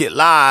bullshit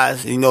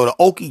lies, you know, the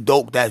okie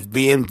doke that's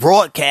being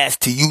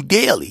broadcast to you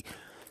daily.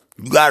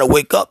 You gotta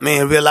wake up,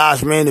 man, and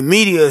realize, man, the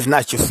media is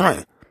not your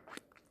friend.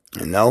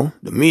 You know,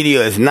 the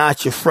media is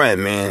not your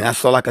friend, man.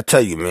 That's all I can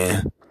tell you,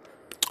 man.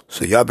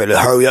 So y'all better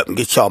hurry up and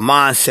get your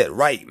mindset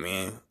right,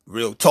 man.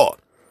 Real talk.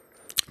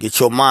 Get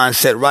your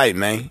mindset right,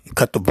 man.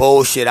 Cut the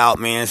bullshit out,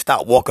 man.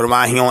 Stop walking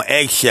around here on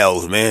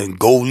eggshells, man.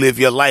 Go live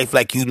your life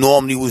like you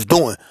normally was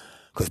doing.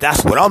 Cause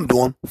that's what I'm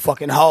doing.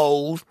 Fucking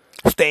hoes.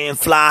 Staying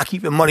fly,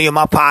 keeping money in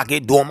my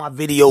pocket, doing my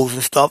videos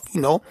and stuff,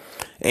 you know.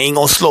 It ain't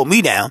gonna slow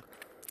me down.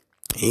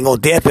 It ain't gonna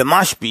dampen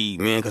my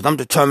speed, man, because I'm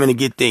determined to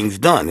get things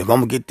done. If I'm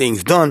gonna get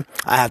things done,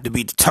 I have to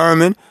be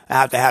determined. I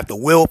have to have the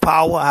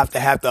willpower. I have to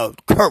have the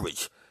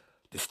courage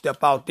to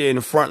step out there in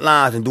the front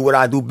lines and do what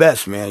I do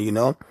best, man, you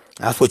know.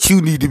 That's what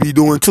you need to be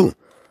doing, too.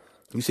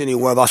 You sitting here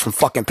worrying about some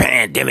fucking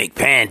pandemic.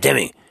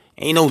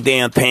 Ain't no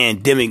damn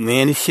pandemic,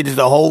 man. This shit is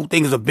the whole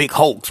thing is a big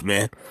hoax,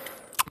 man.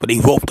 But he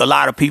roped a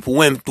lot of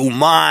people in through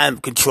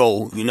mind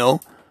control, you know,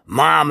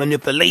 mind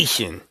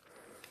manipulation.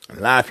 A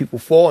lot of people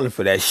falling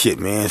for that shit,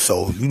 man.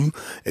 So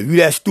if you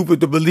that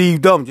stupid to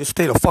believe dumb, just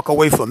stay the fuck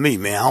away from me,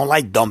 man. I don't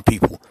like dumb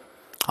people.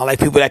 I like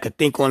people that can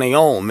think on their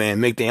own,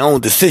 man, make their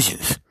own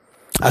decisions.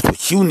 That's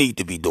what you need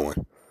to be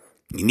doing.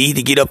 You need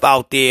to get up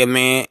out there,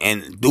 man,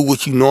 and do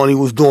what you normally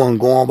was doing,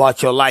 going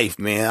about your life,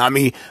 man. I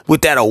mean,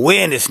 with that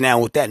awareness now,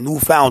 with that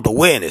newfound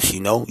awareness,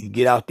 you know, you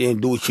get out there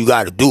and do what you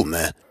got to do,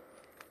 man.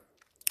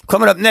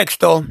 Coming up next,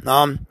 though,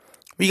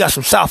 we got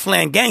some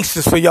Southland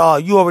gangsters for y'all.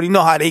 You already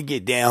know how they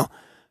get down.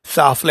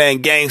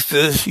 Southland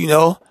gangsters, you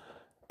know.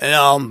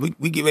 And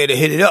we get ready to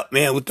hit it up,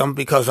 man, with them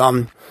because I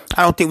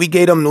don't think we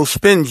gave them no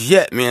spins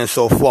yet, man,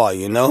 so far,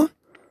 you know.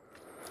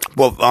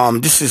 But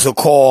this is a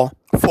call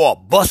for a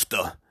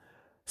buster.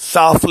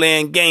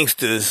 Southland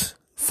gangsters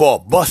for a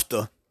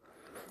buster.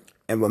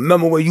 And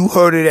remember where you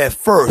heard it at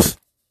first.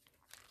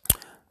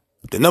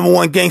 The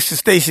 #1 gangster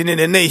station in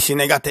the nation.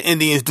 They got the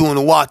Indians doing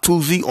the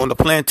Watusi on the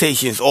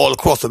plantations all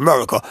across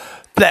America.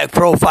 Black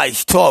Pearl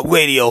Vice Talk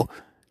Radio.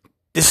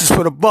 This is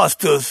for the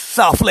busters.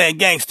 Southland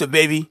gangster,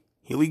 baby.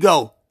 Here we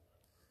go.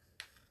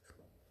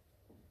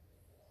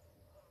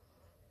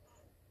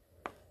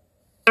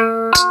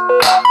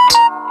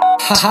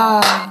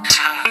 Haha,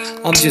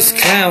 I'm just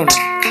clowning.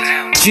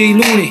 G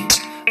Looney,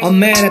 I'm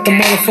mad at the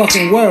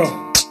motherfucking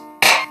world.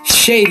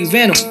 Shady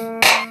Venom,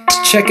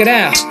 check it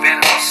out.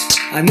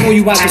 I know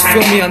you about to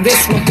feel me on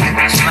this one.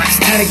 It's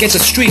time to get the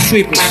street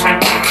sweepers,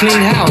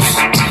 clean house.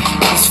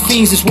 These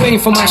fiends is waiting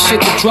for my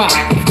shit to drop,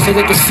 so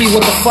they can see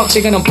what the fuck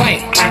they gonna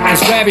bite.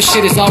 Cause rabbit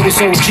shit is always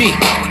OG.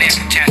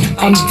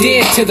 I'm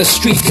dead to the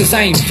streets cause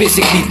I ain't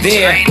physically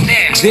there.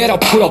 There I'll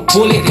put a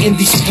bullet in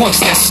these punks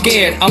that's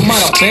scared. I'm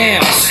out of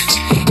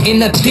bounds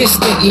in a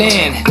distant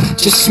land.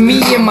 Just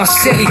me and my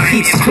celly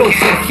heats close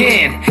at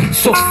hand.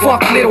 So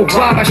fuck little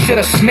Rob, I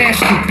should've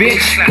smashed you,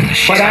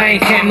 bitch. But I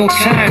ain't had no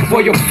time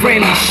for your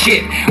friendly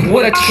shit.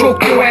 Would've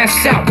choked your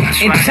ass out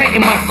and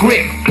tightened my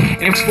grip.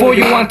 And for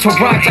your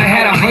entourage, I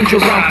had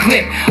 100-round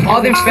clip.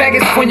 All them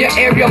faggots from your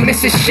area,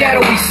 Mrs.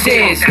 Shadow, he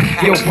says.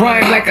 You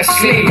rhyme like a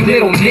slave,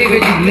 little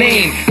nigga, you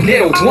lame.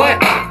 Little what?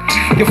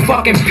 Your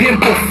fucking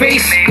pimple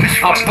face.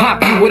 I'll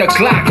pop you with a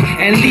Glock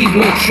and leave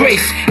no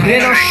trace.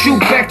 Then I'll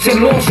shoot back to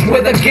Los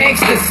where the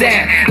gangsters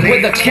at,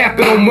 where the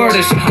capital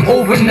murders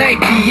overnight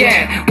be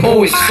at.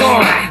 Oh, it's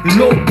on.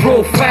 Low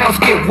profiles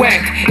get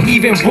whacked.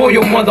 Even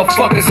royal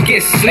motherfuckers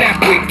get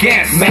slapped with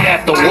gas. Mad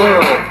at the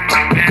world.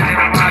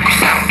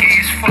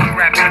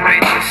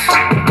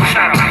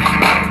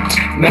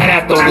 Mad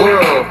at the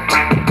world.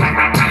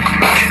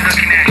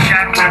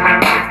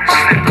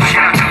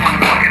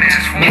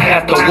 Mad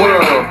at the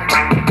world.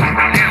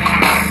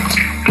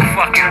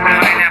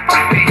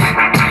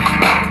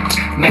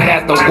 Mad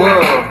at the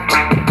world.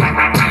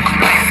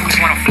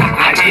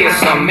 I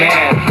guess I'm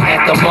mad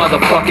at the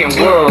motherfucking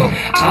world.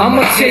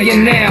 I'ma tell you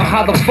now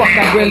how the fuck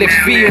I really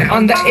feel.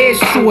 On the edge,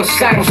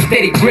 suicidal,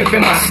 steady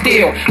gripping my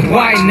steel.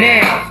 Why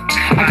now?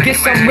 I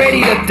guess I'm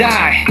ready to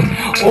die.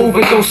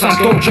 Overdose on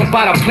dope, jump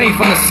out a plane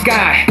from the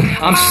sky.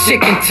 I'm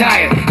sick and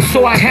tired,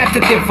 so I had to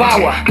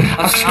devour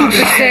a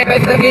stupid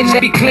Sabbath that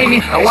be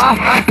claiming, oh, I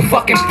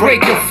fucking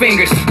break your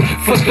fingers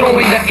for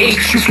throwing the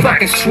H. You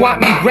fucking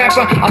swap me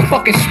rapper, I'll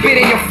fucking spit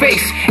in your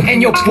face.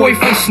 And your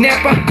boyfriend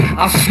snapper,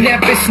 I'll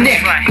snap his neck.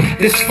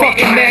 This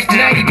fucking Mac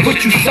 90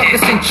 put you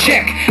suckers in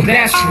check.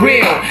 That's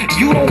real,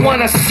 you don't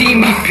wanna see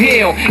me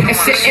peel and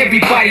say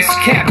everybody's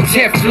cap,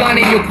 Teflon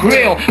in your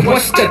grill.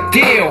 What's the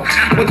deal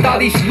with all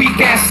these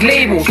weak ass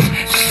labels?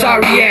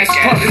 Sorry ass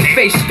puppet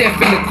face, step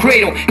in the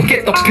cradle.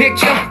 Get the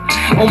picture?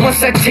 Or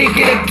once I take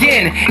it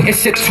again,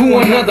 it's a to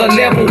another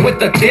level with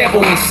the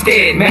devil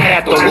instead. Mad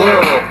at the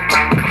world.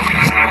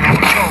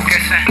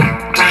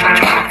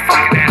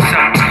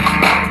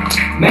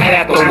 Mad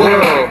at the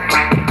world.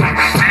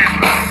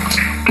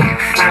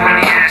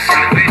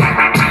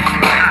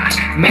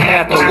 Mad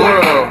at the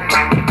world.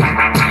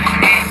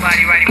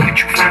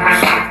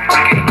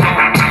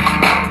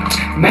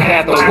 Mad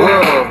at the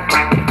world.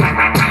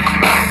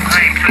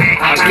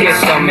 I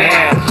guess I'm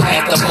mad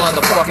at the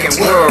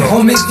motherfucking world.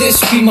 Homie, this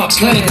be my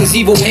plan, cause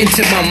evil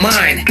entered my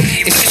mind.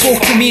 It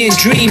spoke to me in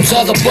dreams,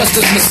 all the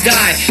busters must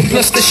die.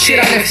 Plus the shit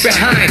I left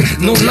behind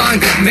no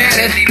longer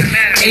mattered.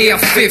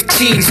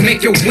 AR-15s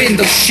make your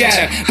windows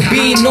shatter.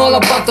 Being all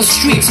about the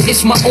streets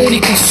is my only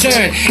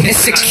concern.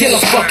 It's a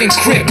killer fucking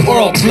crip or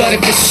a blood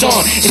if it's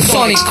on. It's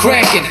on and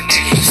cracking.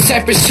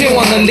 Cypress Hill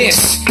on the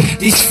list.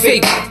 These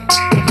fake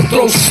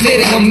throw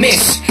slit and a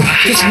miss.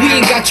 Cause we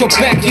ain't got your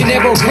back, you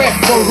never rep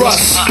for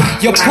us.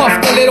 You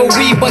puffed a little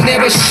weed but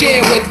never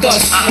share with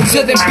us.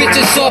 Until them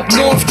bitches up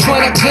north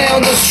trying to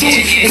clown the suit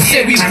and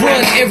say we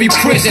run every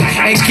prison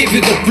and give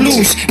you the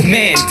blues.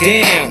 Man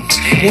down,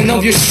 one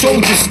of your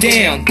soldiers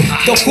down.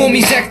 The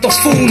homies act the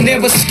fool,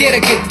 never scared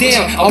to get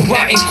down. A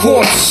rotten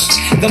corpse,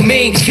 the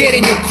main kid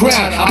in your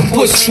crowd. I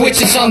put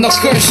switches on the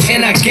curse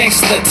and I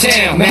gangsta the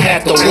town. Mad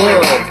at the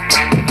world.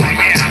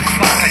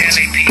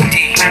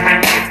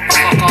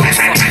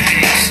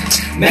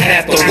 Mad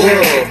at the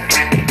world.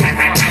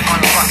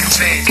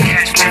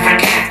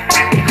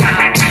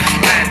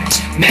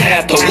 Mad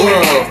at the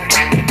world.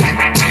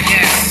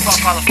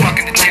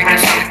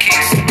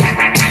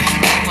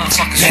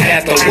 Mad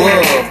at the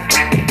world.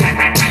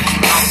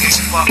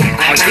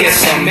 I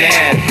guess I'm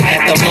mad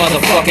at the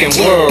motherfucking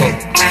world.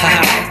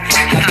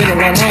 I've been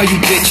around all you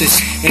bitches,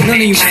 and none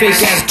of you fake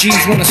ass G's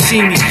wanna see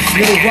me.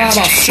 Little Rob,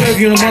 I'll serve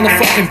you in a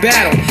motherfucking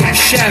battle.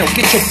 Shadow,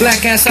 get your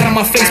black ass out of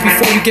my face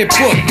before you get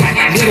booked.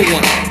 Little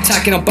one,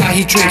 talking about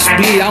he drinks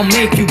bleed, I'll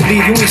make you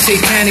bleed. You ain't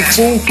satanic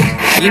fool.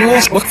 You know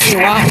what?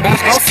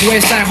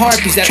 Westside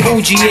Harpies, that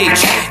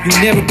OGH. You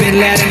never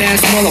been Latin ass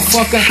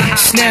motherfucker.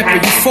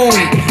 Snapper, you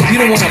phony.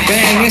 You don't wanna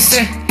bang,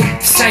 mister.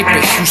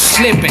 Cypress, you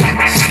slipping.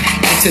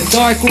 It's a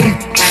dark room.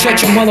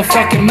 Shut your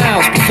motherfucking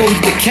mouths before we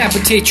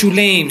decapitate you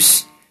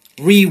lames.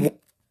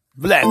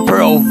 Black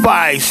Pearl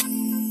Vice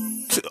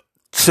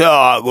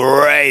Talk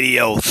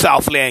Radio,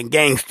 Southland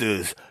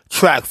Gangsters,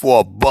 track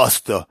for a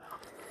buster.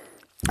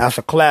 That's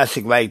a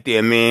classic right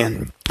there,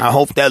 man. I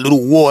hope that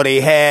little war they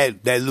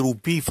had, that little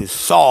beef is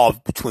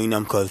solved between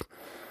them, because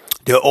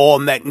they're all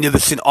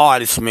magnificent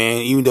artists,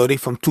 man, even though they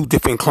from two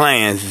different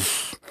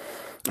clans.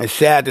 It's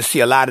sad to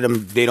see a lot of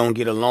them, they don't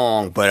get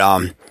along, but,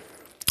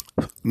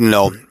 you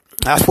know,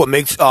 that's what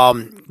makes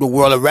the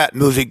world of rap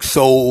music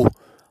so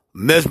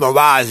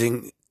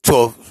mesmerizing to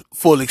a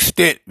full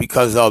extent,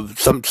 because of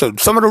some of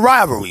the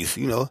rivalries,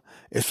 you know.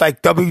 It's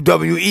like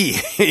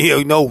WWE,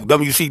 you know,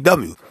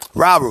 WCW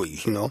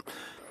rivalries, you know.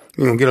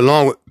 You don't get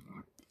along with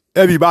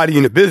everybody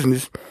in the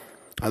business,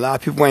 A lot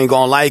of people ain't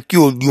gonna like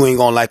you. You ain't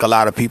gonna like a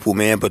lot of people,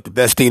 man. But the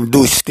best thing to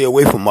do is stay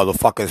away from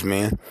motherfuckers,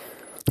 man.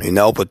 You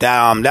know, but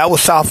that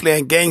was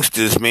Southland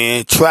Gangsters,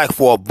 man. Track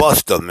for a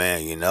Buster,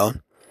 man, you know.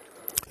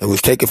 It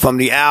was taken from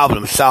the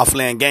album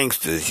Southland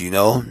Gangsters, you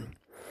know.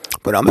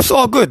 But it's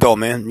all good though,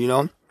 man, you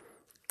know.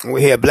 We're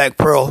here at Black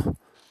Pearl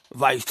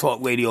Vice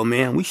Talk Radio,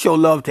 man. We show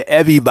love to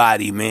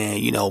everybody, man.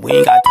 You know, we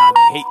ain't got time to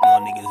be hating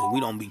on niggas, and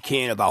we don't be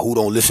caring about who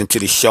don't listen to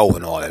the show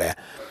and all of that.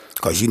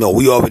 Because, you know,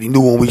 we already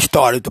knew when we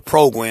started the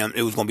program,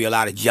 it was going to be a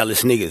lot of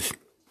jealous niggas.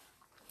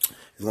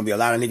 There's going to be a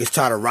lot of niggas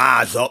try to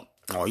rise up,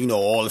 or, you know,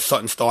 all of a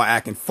sudden start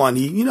acting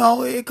funny. You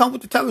know, it comes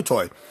with the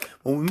territory.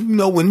 You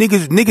know, when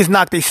niggas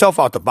knock themselves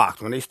out the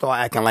box, when they start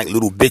acting like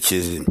little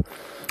bitches and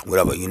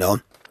whatever, you know,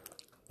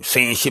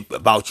 saying shit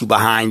about you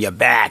behind your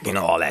back and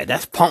all that,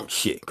 that's punk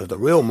shit. Because the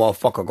real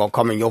motherfucker going to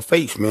come in your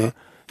face, man.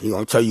 He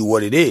going to tell you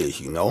what it is,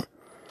 you know.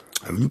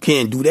 If you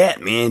can't do that,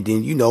 man,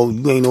 then, you know,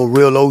 you ain't no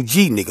real OG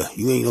nigga.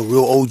 You ain't no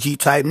real OG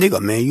type nigga,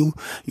 man. You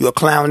a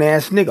clown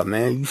ass nigga,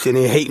 man. You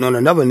sitting there hating on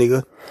another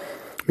nigga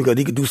because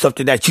he could do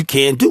something that you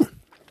can't do.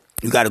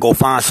 You got to go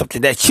find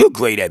something that you're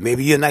great at.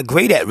 Maybe you're not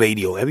great at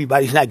radio.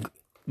 Everybody's not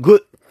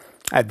good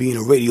at being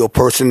a radio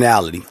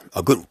personality,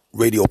 a good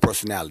radio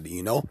personality,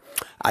 you know.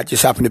 I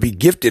just happen to be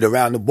gifted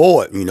around the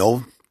board, you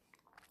know,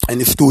 in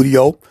the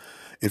studio,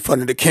 in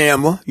front of the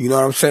camera, you know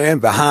what I'm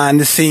saying,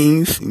 behind the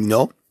scenes, you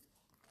know.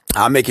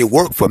 I make it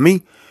work for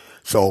me.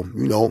 So,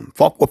 you know,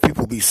 fuck what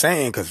people be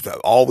saying, because I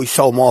always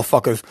tell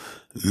motherfuckers,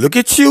 look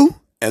at you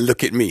and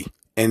look at me.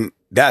 And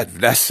that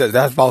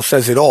about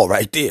says it all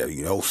right there,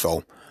 you know.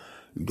 So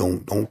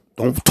don't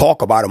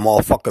talk about a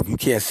motherfucker if you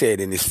can't say it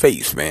in his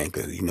face, man,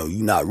 because, you know,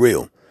 you're not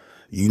real.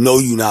 You know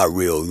you're not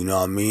real, you know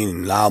what I mean?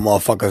 And a lot of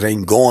motherfuckers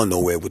ain't going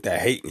nowhere with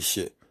that hate and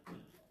shit.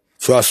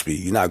 Trust me,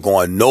 you're not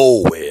going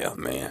nowhere,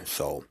 man.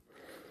 So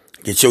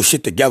get your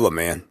shit together,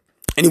 man.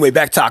 Anyway,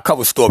 back to our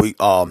cover story.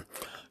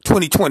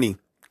 2020,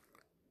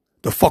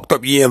 the fucked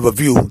up year in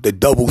review, the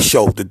double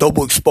show, the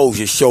double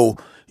exposure show.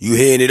 You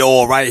hearing it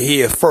all right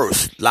here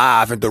first,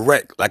 live and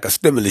direct, like a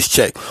stimulus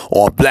check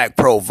on Black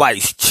Pearl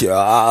Vice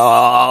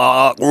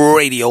Talk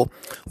Radio,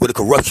 where the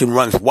corruption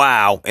runs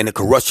wild and the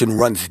corruption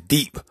runs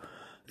deep,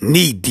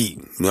 knee deep.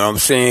 You know what I'm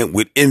saying?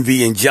 With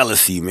envy and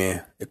jealousy,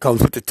 man. It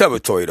comes with the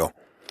territory, though.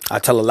 I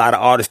tell a lot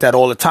of artists that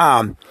all the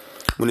time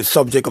when the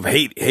subject of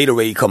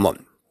haterade come up.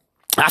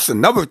 That's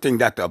another thing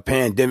that the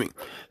pandemic,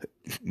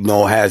 you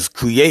know, has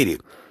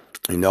created.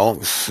 You know,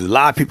 it's a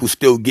lot of people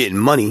still getting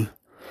money,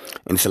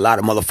 and it's a lot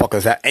of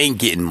motherfuckers that ain't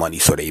getting money,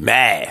 so they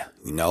mad,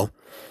 you know.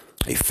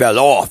 They fell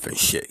off and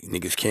shit.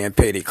 Niggas can't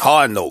pay their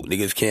car note.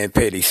 Niggas can't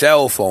pay their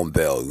cell phone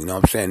bill. You know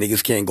what I'm saying?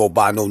 Niggas can't go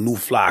buy no new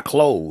fly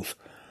clothes.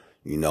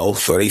 You know,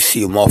 so they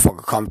see a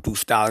motherfucker come through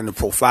styling and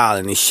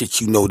profiling and shit,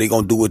 you know, they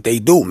gonna do what they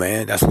do,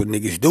 man. That's what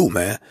niggas do,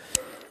 man.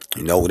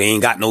 You know, they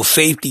ain't got no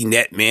safety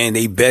net, man.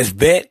 They best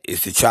bet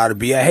is to try to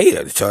be a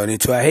hater, to turn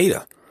into a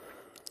hater.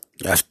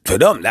 That's, to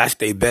them, that's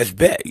their best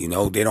bet, you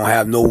know. They don't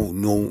have no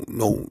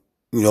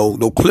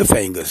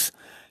cliffhangers.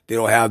 They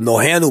don't have no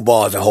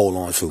handlebars to hold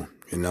on to,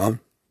 you know.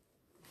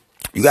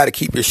 You gotta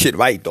keep your shit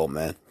right, though,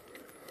 man.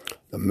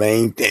 The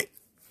main thing.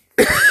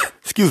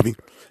 Excuse me.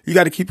 You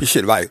gotta keep your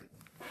shit right.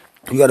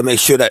 You gotta make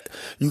sure that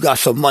you got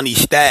some money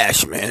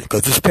stashed, man.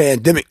 Because this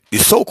pandemic,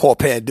 this so-called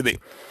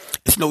pandemic,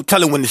 it's no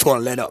telling when it's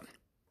gonna let up.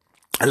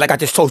 And like I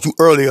just told you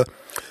earlier,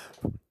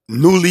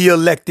 newly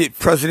elected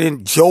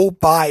President Joe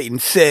Biden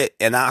said,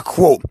 and I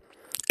quote,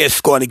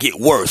 it's going to get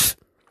worse.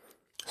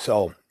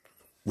 So,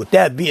 with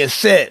that being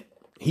said,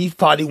 he's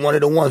probably one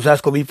of the ones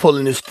that's going to be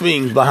pulling the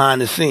strings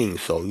behind the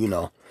scenes. So, you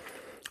know,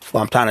 that's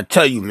what I'm trying to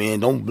tell you, man.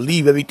 Don't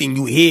believe everything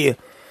you hear,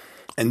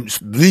 and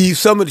believe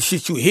some of the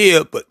shit you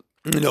hear, but,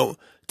 you know,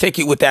 take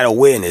it with that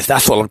awareness.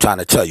 That's what I'm trying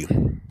to tell you.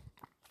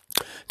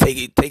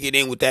 Take it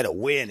in with that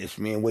awareness,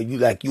 man, where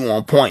you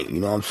on point, you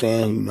know what I'm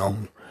saying? You know,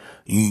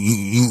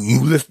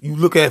 you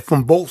look at it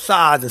from both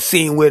sides and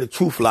seeing where the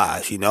truth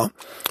lies, you know?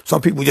 Some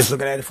people just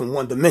looking at it from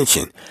one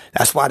dimension.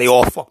 That's why they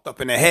all fucked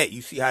up in the head.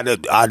 You see how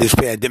this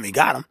pandemic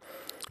got them.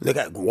 Look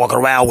at walking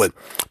around with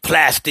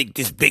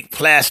this big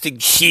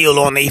plastic shield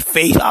on their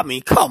face. I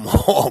mean, come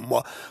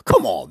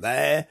on,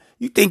 man.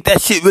 You think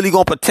that shit really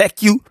gonna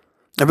protect you?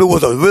 If it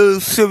was a real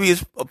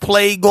serious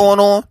plague going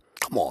on?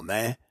 Come on,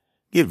 man.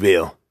 Get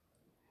real.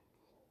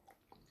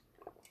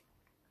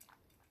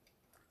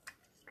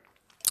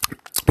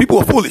 People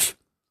are foolish.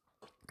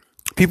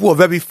 People are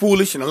very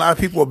foolish, and a lot of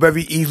people are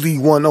very easily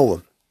won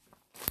over.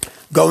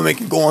 Government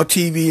can go on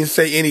TV and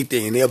say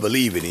anything, and they'll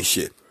believe it and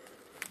shit.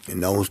 You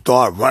know,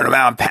 start running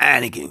around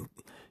panicking,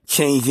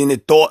 changing their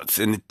thoughts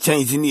and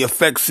changing the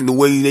effects in the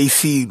way they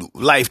see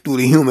life through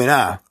the human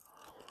eye.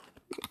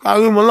 I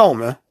leave them alone,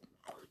 man.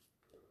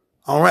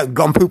 All right,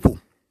 dumb people.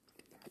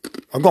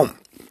 I'm going.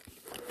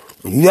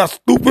 You that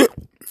stupid,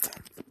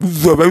 you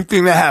deserve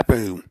everything that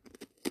happened to you.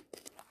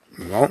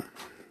 You know?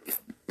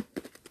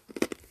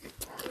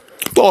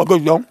 It's all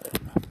good, though.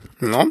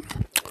 You know?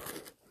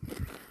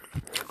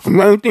 The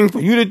main thing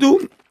for you to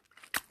do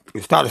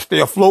is try to stay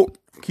afloat,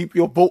 keep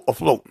your boat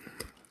afloat.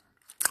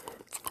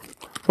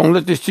 Don't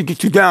let this shit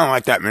get you down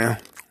like that, man.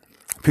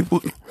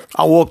 People,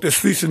 I walk the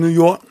streets of New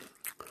York.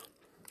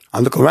 I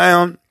look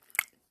around.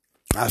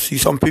 I see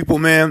some people,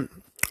 man.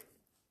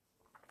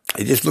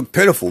 They just look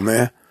pitiful,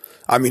 man.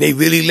 I mean, they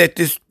really let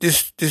this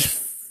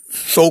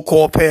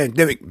so-called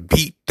pandemic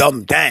beat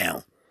them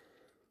down.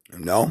 You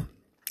know?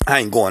 I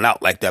ain't going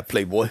out like that,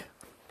 Playboy.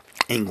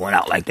 Ain't going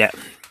out like that.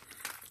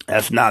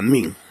 That's not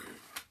me.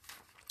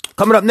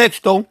 Coming up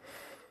next, though,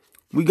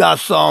 we got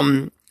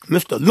some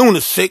Mr.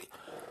 Lunatic,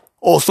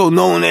 also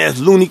known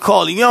as Looney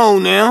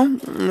Corleone now.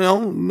 You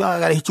know, I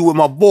gotta hit you with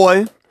my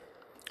boy.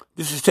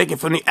 This is taken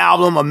from the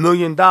album $1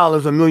 Million,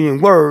 A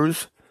Million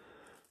Words.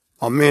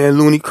 My man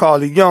Looney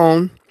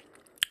Corleone.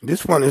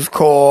 This one is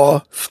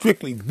called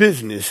Strictly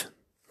Business.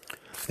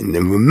 And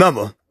then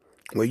remember,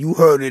 where you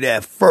heard it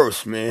at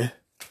first, man.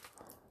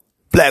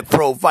 Black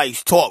Pearl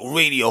Vice Talk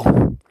Radio.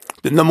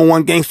 The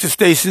 #1 gangster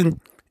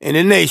station in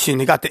the nation.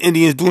 They got the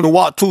Indians doing the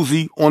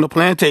Watusi on the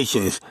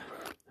plantations.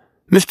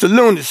 Mr.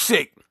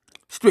 Lunatic,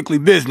 Strictly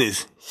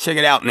Business. Check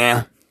it out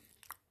now.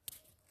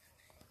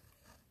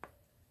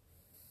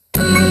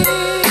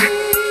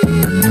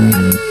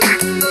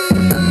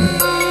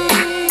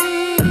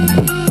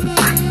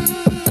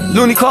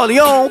 Looney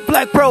Corleone,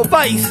 Black Pearl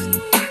Vice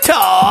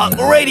Talk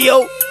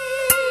Radio.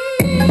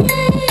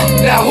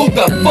 Now who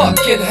the fuck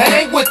can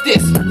hang with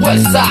this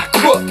Westside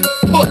crook?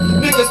 Put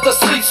niggas to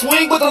sleep,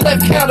 swing with a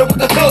left counter with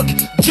the hook.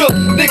 Juke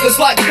niggas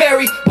like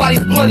Barry, bodies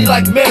bloody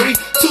like Mary.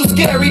 Too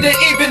scary to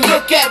even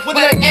look at when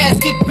that ass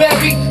get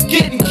buried.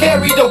 Getting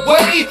carried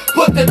away,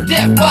 put the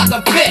death by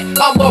the vet.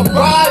 I'm a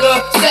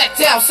rider, sat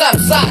down,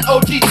 Southside,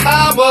 OG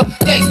timer.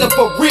 Gangsta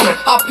for real,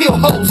 I peel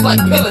hoes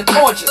like peeling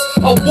oranges.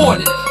 A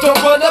warning,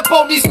 don't run up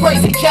on these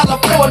crazy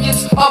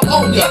Californians. I'm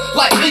on ya,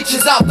 like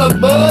leeches out the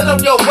mud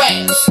on your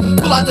ass.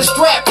 Pull out the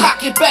strap,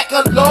 cock it back,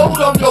 unload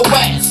on your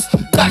ass.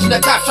 Dodging the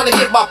cops trying to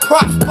get my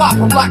props, pop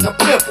 'em like a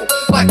pimple.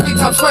 Like 3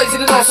 times crazy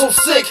and also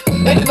sick,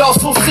 and it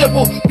also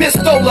simple.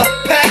 Pistola,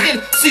 packing,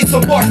 see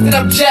some marks that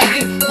I'm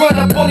jacking. Run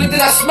up on him,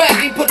 then I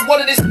smack him, put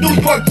one in his New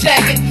York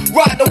jacket.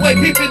 Riding away,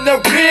 peeping the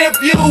rear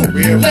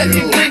view. Let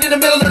him lean in the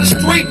middle of the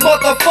street,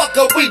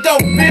 motherfucker, we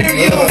don't fear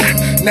you.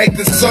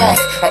 Nathan's off,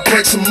 I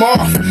break some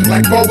off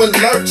like Bo and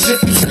Lurch.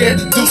 If you scared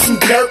to do some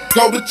dirt,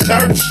 go to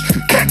church.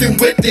 Fucking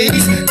with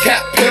these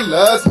cat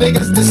pillars,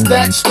 niggas the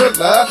stack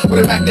thriller. Put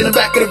it back in the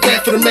back of the van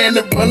for the man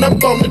that run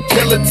up on the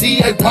killer.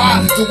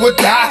 T-A-Y, do or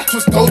die,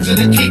 twist doja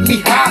to keep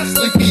me high.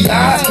 Sleepy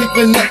eyes,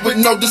 keeping up with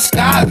no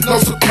disguise, no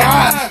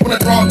surprise. When I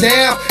draw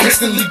down,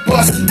 instantly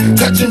busted,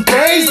 touching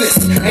brains.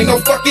 Ain't no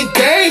fucking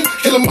game,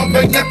 kill 'em up,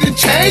 ain't nothing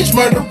changed.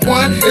 Murder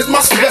one is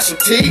my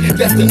specialty.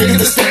 That's the nigga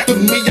that step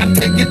with me, I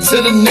take it to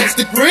the next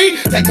degree.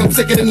 Take 'em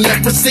sicker than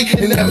leprosy.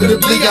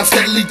 Inevitably, I'm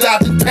steadily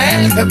dodging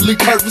tags. Heavily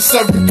purpose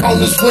serving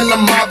corners when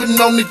I'm mobbing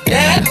on the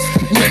gas.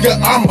 Nigga,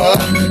 I'm a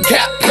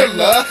cat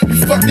pillar.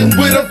 You fucking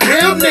with a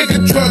real nigga,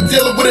 drug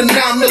dealer with a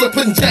 9mm,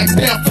 putting jacks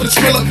down for the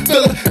thriller.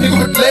 Filler, nigga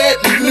with lead,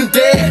 leaving him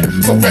dead.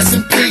 So rest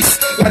in peace.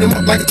 Light him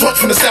up like a torch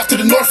from the south to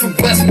the north, from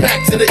west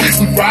back to the east.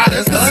 We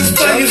riders. We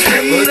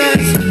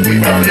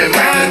running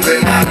round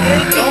with my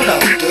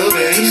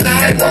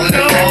ain't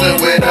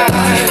rolling with us.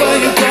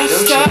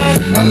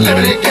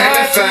 Unlimited gang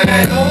and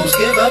fame.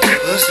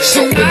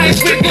 So nice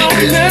we gon'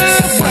 live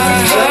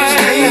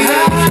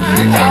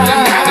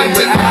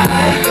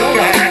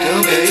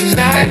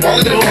ain't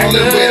rolling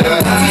with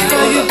us.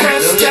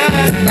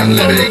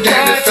 Unlimited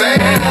gang and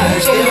fame.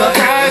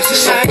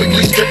 So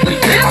quickly strictly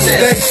business.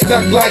 Stay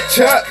stuck like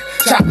Chuck.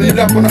 Chopping it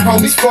up on the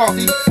homies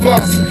Frosty,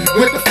 Flossy,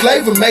 with the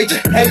flavor major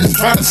haters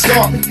trying to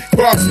start me,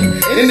 cross me.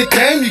 In the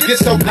game you get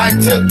so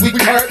hyped up, we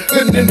hurt,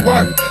 putting in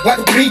work. Like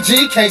a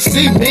PG, can't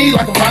see me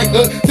like a right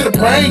hook to the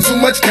brain.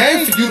 Too much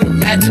game for you to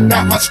match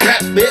about my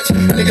scrap, bitch.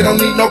 Nigga don't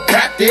need no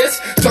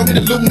practice. Show me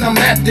the loot and I'm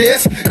at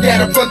this.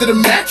 Gat up under the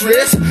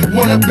mattress,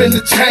 one up in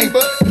the chamber.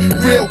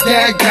 Real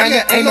gang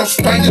ganger, ain't no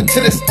stranger to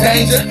this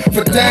danger.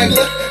 For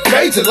dangler,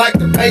 rager like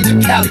the major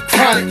Cali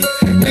Chronic.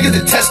 Niggas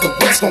that test the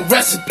West gon'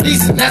 rest in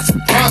peace, and that's a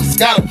promise.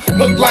 Gotta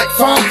look like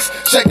phonics,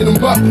 shaking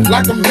them up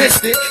like a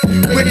mystic.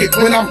 Wicked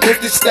when I'm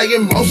lifted, stay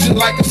in motion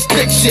like a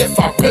stick shift.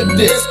 I rip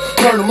this,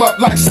 turn them up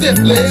like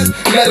syphilis.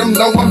 Let them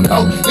know I'm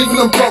low, leaving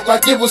them broke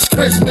like it was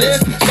Christmas.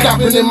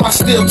 Stopping in my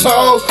steel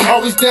toes,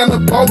 always down the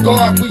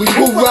Bogart. We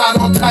move ride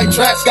on tight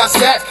tracks, got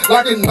sacked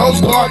like a nose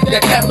guard.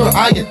 That capital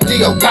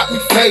I&D-O got me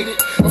faded.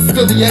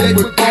 Affiliated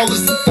with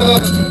ballers and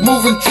thugs,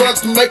 moving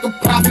drugs to make a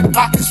profit.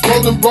 Pockets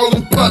rolling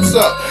butts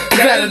up.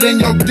 Got it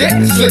in your dick,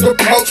 slick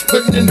approach,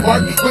 putting in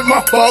work with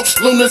my folks.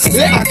 Lunatic,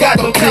 I got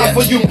no time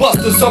for you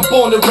busters. I'm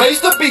born and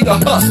raised to be the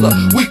hustler.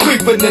 We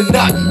creeping and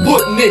not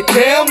putting it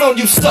down on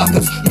you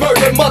suckers.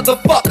 Murder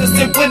motherfuckers,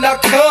 and when I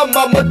come,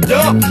 I'm a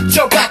dump.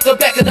 Jump out the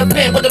back of the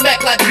van with a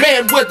Mac like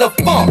man with a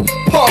funk.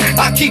 Punk,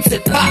 I keeps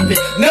it popping.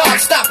 Now I'm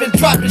stopping,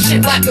 dropping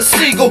shit like a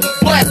seagull.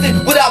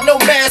 Blasting without no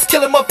mask,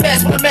 killing my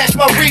fast when I mash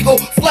my regal.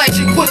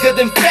 Flashing quicker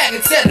than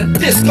faggots at a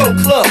disco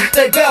club.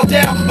 They bow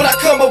down when I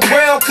come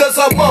around, cause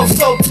I'm on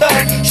so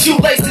tough.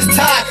 Shoelaces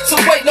tied, so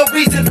ain't no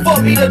reason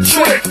for me to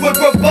trip. When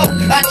provoked,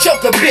 I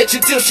choke a bitch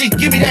until she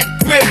give me that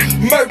grip.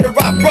 Murder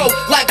I broke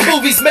like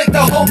movies, make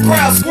the whole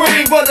crowd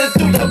scream. Running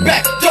through the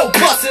back door,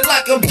 busting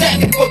like a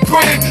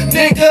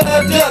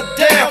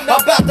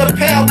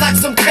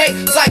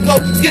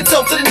Get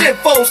up to the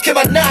nymphos, can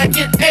my 9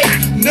 get 8?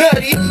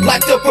 Nutty,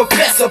 like the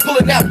professor,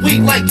 pulling out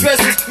weed like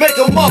dresses. Make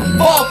them up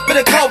fall,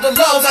 better call the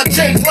laws. I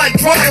change like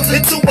drums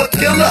into a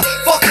killer.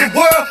 Fuck the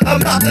world,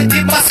 I'm out to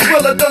get my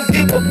skrilla. Don't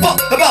give a fuck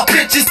about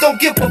bitches, don't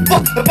give a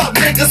fuck about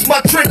niggas. My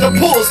trigger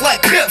pulls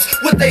like pimps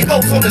with they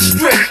hoes on the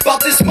strip.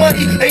 About this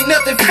money, ain't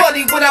nothing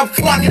funny when I'm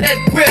clocking that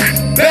grip.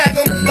 Bag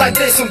them like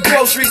they some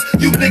groceries.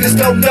 You niggas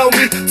don't know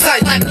me.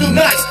 Tight like blue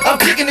nights. I'm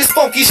kicking this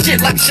funky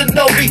shit like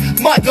Shinobi.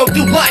 Might go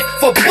do life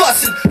for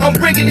bustin'. I'm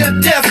bringing your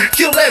death.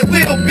 Kill that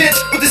little bitch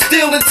with the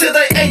steel until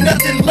there ain't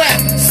nothing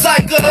left.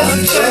 Psycho.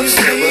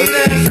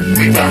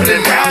 We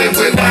rollin'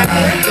 with us.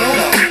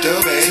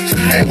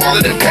 Ain't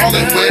ballin'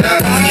 with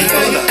us.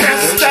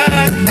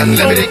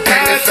 Unlimited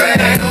gang and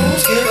fame.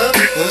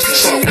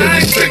 So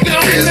really strict to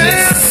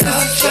business.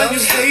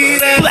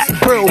 Black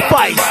Pearl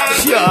Vice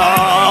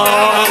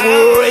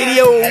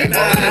Radio.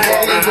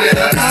 Ballin' with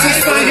us.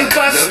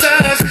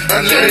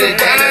 Unlimited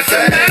gang and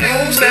fame.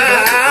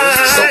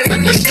 So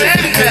really strict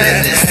to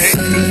business.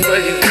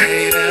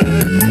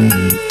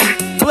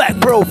 Black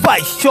Pearl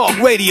Vice Talk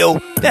Radio.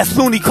 That's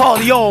Looney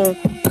Corleone,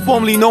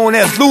 formerly known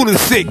as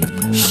Lunatic.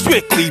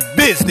 Strictly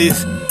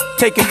business.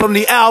 Taken from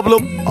the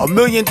album $1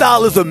 Million,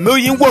 A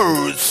Million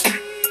Words.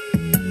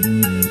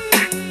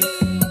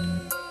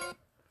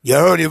 You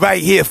heard it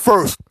right here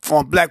first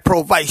on Black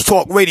Pearl Vice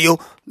Talk Radio.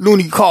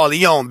 Looney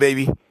Corleone,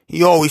 baby.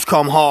 He always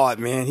come hard,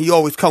 man. He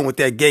always come with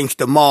that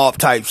gangster mob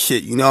type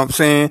shit, you know what I'm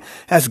saying?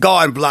 That's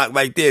Garden Block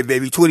right there,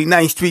 baby.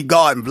 29th Street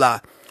Garden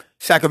Block.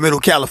 Sacramento,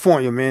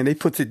 California, man. They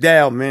puts it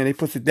down, man. They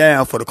puts it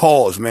down for the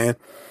cause, man.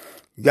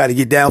 You gotta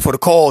get down for the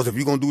cause. If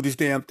you're gonna do this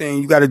damn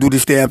thing, you gotta do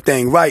this damn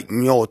thing right,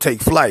 and you all take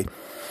flight.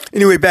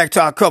 Anyway, back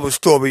to our cover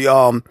story.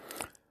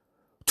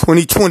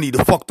 2020,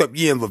 the fucked up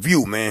year in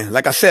review, man.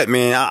 Like I said,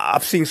 man,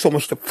 I've seen so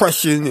much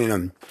depression,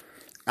 and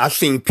I've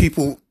seen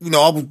people, you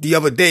know, the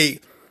other day,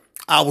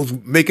 I was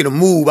making a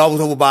move. I was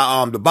over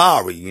by the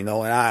Bowery, you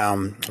know, and I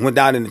went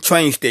down in the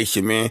train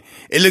station, man.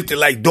 It looked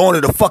like Dawn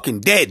of the fucking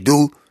Dead,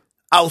 dude.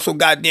 I was so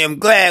goddamn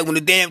glad when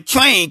the damn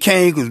train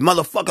came, because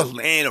motherfuckers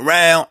laying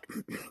around,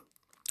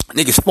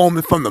 niggas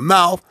foaming from the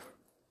mouth.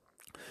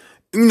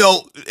 You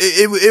know,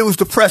 it was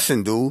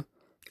depressing, dude.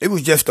 It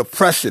was just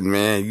depressing,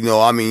 man. You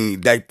know, I mean,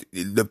 like,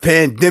 the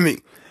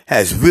pandemic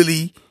has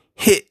really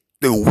hit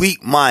the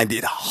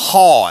weak-minded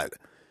hard.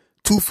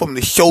 Two from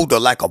the shoulder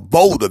like a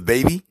boulder,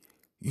 baby.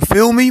 You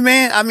feel me,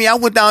 man? I mean, I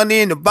went down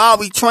there in the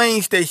Bowery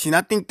train station.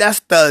 I think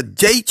that's the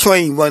J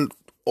train run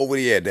over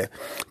there,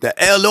 the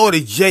L or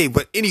the J.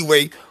 But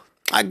anyway,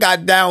 I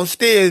got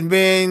downstairs,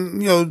 man,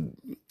 you know,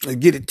 to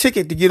get a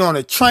ticket to get on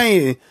a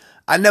train.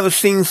 I never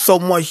seen so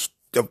much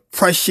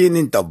depression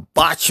and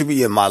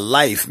debauchery in my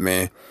life,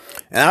 man.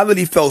 And I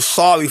really felt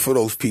sorry for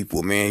those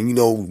people, man. You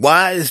know,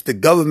 why is the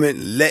government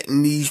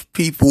letting these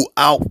people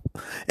out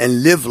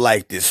and live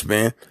like this,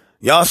 man?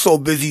 Y'all so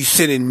busy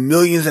sending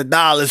millions of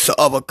dollars to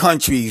other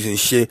countries and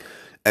shit,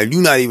 and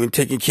you're not even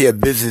taking care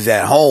of business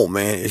at home,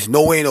 man. There's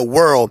no way in the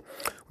world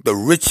the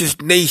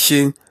richest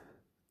nation,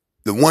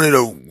 the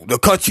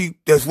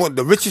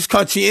richest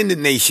country in the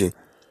nation,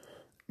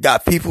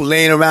 got people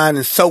laying around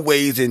in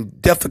subways and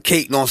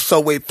defecating on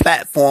subway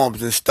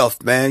platforms and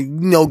stuff,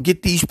 man. You know,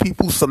 get these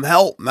people some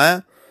help,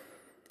 man.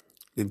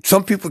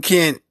 Some people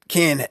can't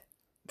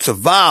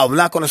survive. We're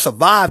not going to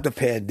survive the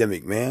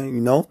pandemic, man, you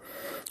know.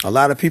 A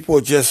lot of people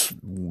are just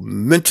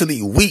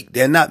mentally weak.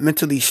 They're not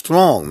mentally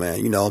strong,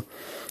 man, you know.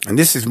 And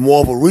this is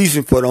more of a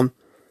reason for them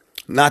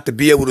not to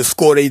be able to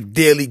score their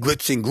daily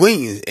grits and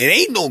greens. It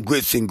ain't no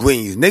grits and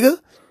greens, nigga.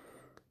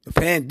 The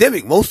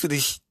pandemic, most of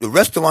the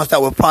restaurants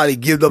that would probably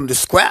give them the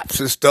scraps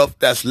and stuff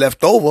that's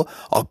left over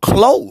are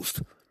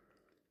closed.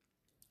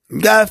 You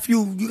got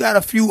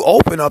a few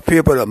open up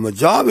here, but the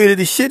majority of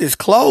the shit is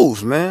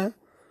closed, man.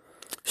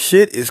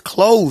 Shit is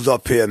closed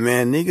up here,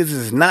 man. Niggas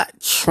is not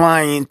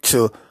trying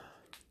to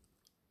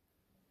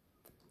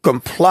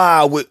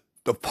comply with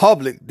the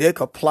public. They're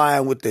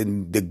complying with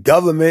the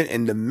government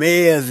and the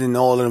mayors and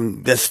all of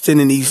them that's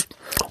sending these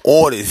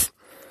orders.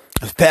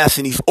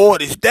 Passing these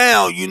orders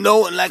down, you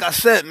know, and like I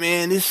said,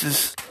 man, this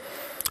is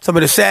some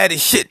of the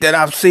saddest shit that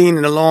I've seen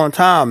in a long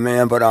time,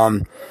 man, but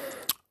I'm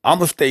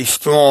gonna stay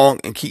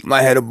strong and keep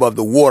my head above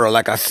the water,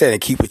 like I said,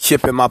 and keep a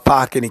chip in my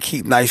pocket and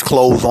keep nice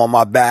clothes on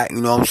my back, you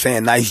know what I'm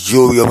saying, nice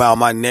jewelry around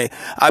my neck.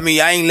 I mean,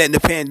 I ain't letting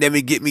the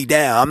pandemic get me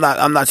down.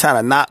 I'm not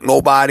trying to knock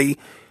nobody,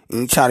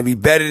 ain't trying to be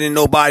better than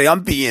nobody.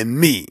 I'm being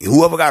me.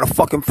 Whoever got a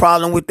fucking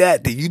problem with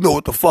that, then you know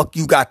what the fuck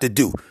you got to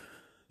do.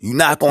 You're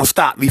not gonna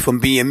stop me from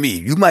being me.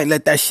 You might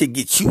let that shit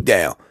get you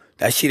down.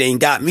 That shit ain't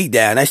got me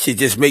down. That shit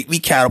just make me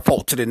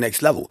catapult to the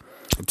next level.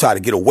 I try to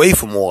get away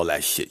from all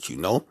that shit, you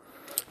know.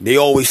 They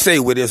always say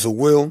where there's a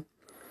will,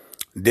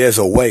 there's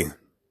a way.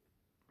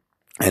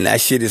 And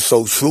that shit is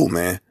so true,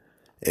 man.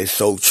 It's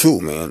so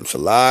true, man. There's a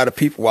lot of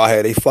people out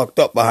here, they fucked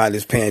up behind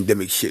this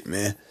pandemic shit,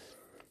 man.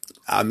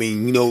 I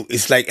mean, you know,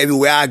 it's like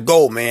everywhere I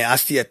go, man, I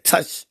see a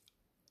touch,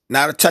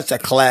 not a touch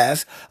of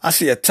class. I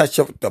see a touch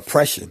of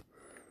depression.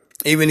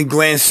 Even in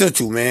Grand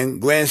Central, man.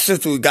 Grand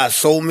Central got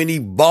so many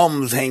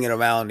bums hanging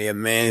around there,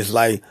 man. It's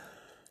like,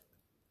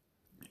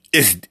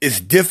 it's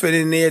different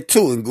in there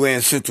too in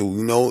Grand Central.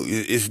 You know,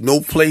 it's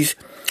no place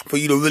for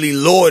you to really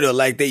loiter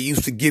like they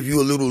used to give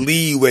you a little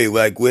leeway,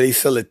 like where they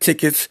sell the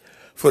tickets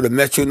for the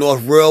Metro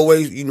North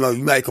Railways. You know,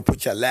 you might could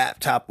put your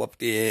laptop up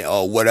there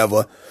or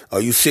whatever,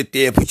 or you sit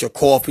there and put your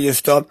coffee and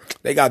stuff.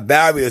 They got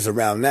barriers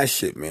around that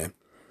shit, man.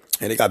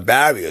 And they got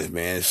barriers,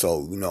 man.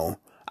 So, you know,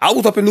 I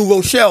was up in New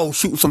Rochelle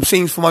shooting some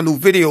scenes for my new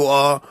video.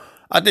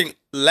 I think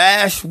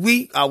last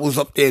week I was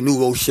up there in New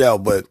Rochelle,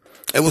 but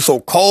it was so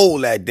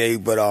cold that day.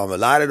 But a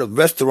lot of the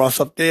restaurants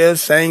up there,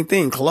 same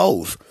thing,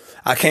 closed.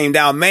 I came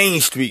down Main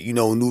Street, you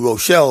know, New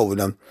Rochelle with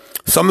them.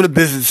 Some of the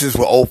businesses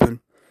were open,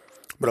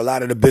 but a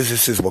lot of the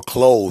businesses were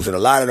closed, and a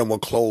lot of them were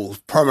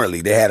closed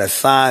permanently. They had a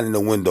sign in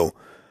the window,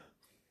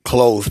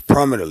 closed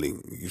permanently,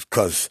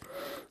 because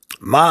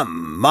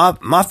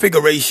my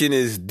figuration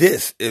is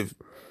this: if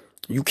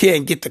you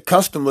can't get the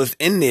customers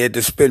in there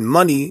to spend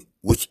money,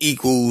 which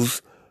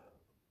equals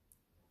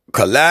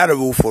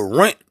collateral for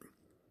rent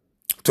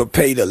to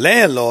pay the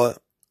landlord,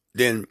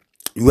 then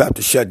you have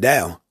to shut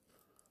down.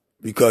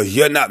 Because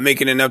you're not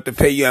making enough to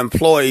pay your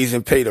employees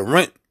and pay the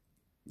rent,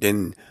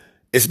 then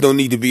it's no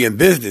need to be in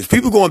business.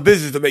 People go in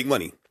business to make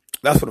money.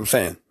 That's what I'm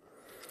saying.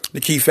 The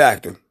key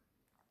factor.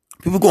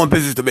 People go in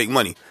business to make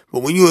money.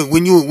 But when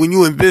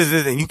you in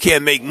business and you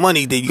can't make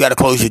money, then you gotta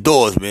close your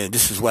doors, man.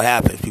 This is what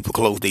happens. People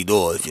close their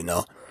doors, you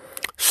know.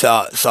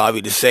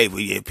 Sorry to say, but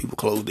yeah, people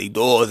close their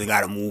doors and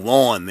gotta move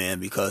on, man,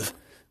 because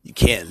you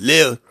can't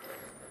live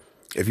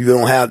if you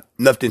don't have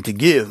nothing to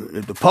give.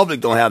 If the public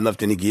don't have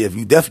nothing to give,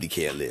 you definitely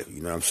can't live.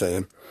 You know what I'm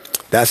saying?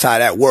 That's how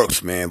that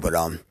works, man. But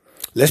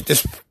let's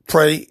just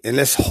pray and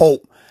let's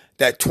hope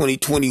that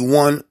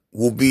 2021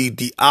 will be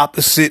the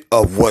opposite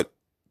of what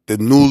the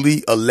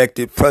newly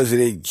elected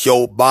President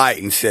Joe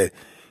Biden said.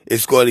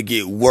 It's going to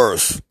get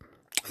worse.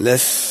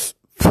 Let's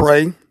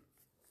pray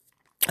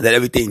that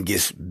everything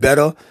gets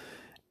better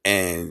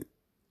and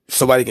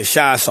somebody can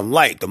shine some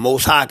light. The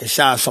Most High can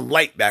shine some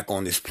light back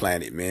on this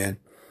planet, man.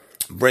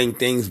 Bring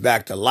things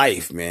back to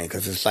life, man.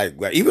 Because it's like,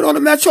 even on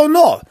the Metro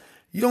North,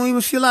 you don't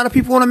even see a lot of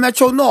people on the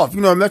Metro North.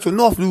 You know, the Metro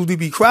North usually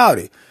be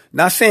crowded.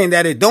 Not saying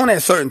that it don't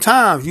at certain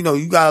times. You know,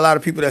 you got a lot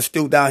of people that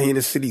still down here in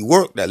the city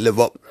work that live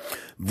up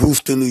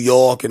Brewster, New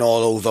York, and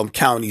all those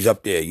counties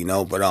up there, you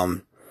know. But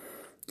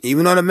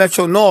even on the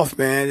Metro North,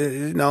 man,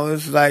 you know,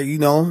 it's like, you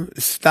know,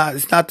 it's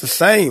not the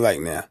same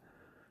right now.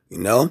 You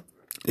know,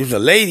 there's a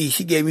lady,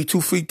 she gave me 2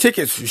 free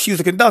tickets. She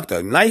was a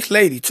conductor, nice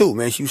lady too,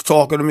 man. She was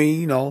talking to me,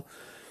 you know.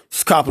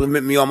 She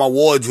complimented me on my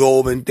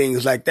wardrobe and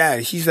things like that.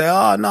 And she said,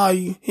 "Oh,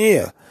 no,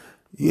 here.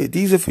 Yeah,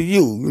 these are for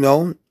you, you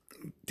know.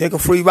 Take a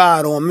free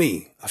ride on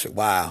me." I said,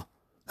 "Wow."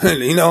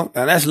 You know,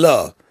 and that's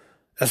love.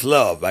 That's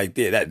love right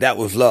there. That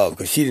was love,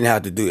 because she didn't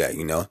have to do that,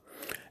 you know.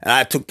 And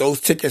I took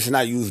those tickets and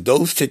I used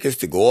those tickets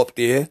to go up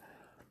there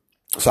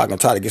so I can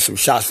try to get some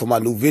shots for my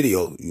new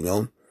video, you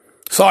know.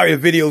 Sorry if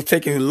video's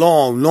taking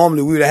long.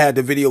 Normally we would have had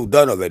the video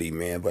done already,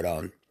 man. But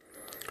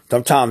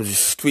sometimes it's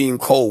extreme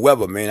cold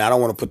weather, man. I don't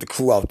want to put the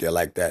crew out there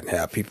like that and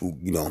have people,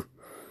 you know,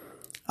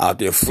 out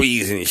there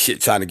freezing and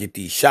shit trying to get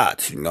these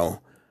shots, you know.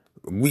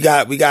 We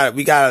got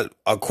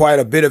quite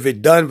a bit of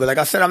it done, but like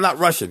I said, I'm not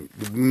rushing.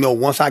 You know,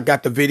 once I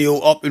got the video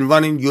up and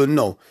running, you'll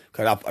know.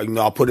 Cause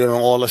I'll put it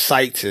on all the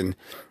sites and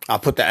I'll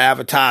put the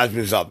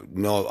advertisements up.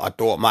 You know, I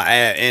throw up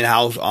my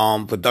in-house,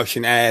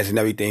 production ads and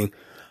everything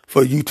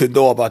for you to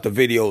know about the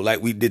video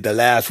like we did the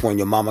last one.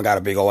 Your mama got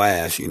a big old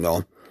ass, you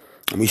know.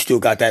 And we still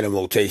got that in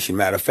rotation.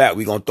 Matter of fact,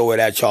 we're going to throw it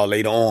at y'all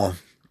later on.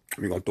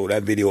 We're going to throw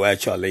that video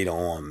at y'all later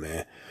on,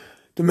 man.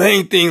 The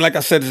main thing, like I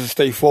said, is to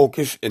stay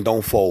focused and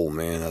don't fold,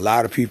 man. A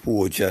lot of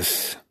people are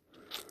just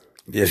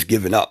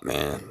giving up,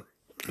 man.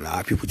 A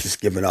lot of people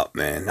just giving up,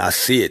 man. I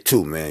see it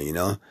too, man, you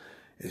know.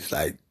 It's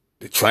like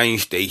the train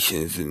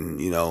stations and,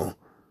 you know,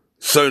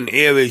 certain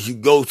areas you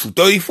go to.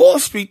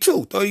 34th Street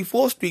too.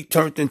 34th Street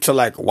turned into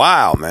like,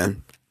 wow,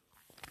 man.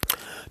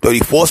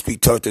 34th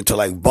Street turned into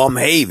like Bum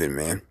Haven,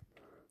 man.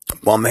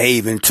 Bum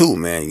Haven too,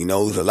 man. You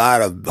know, there's a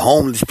lot of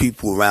homeless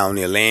people around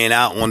there laying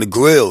out on the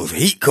grills.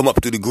 Heat come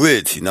up through the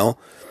grids, you know.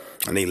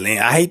 And they lay.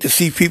 I hate to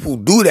see people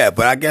do that,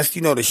 but I guess,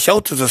 you know, the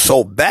shelters are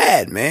so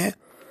bad, man.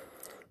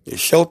 The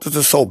shelters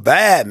are so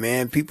bad,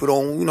 man. People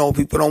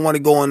don't want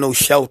to go in no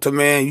shelter,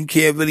 man. You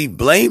can't really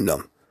blame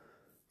them.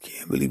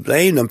 Can't really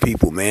blame them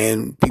people,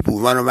 man. People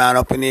run around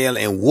up in there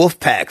in wolf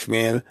packs,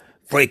 man.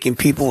 Breaking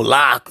people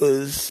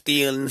lockers,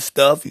 stealing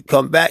stuff. You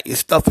come back, your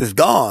stuff is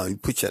gone. You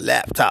put your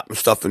laptop and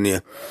stuff in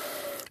there.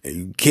 And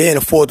you can't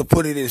afford to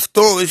put it in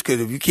storage, because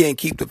if you can't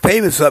keep the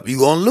payments up, you're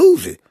going to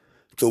lose it.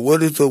 So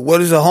what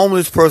is a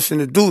homeless person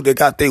to do? They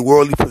got their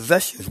worldly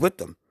possessions with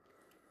them.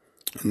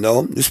 You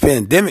know, this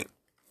pandemic,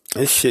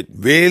 this shit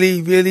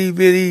really, really,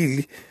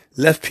 really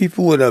left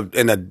people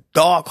in a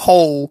dark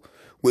hole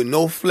with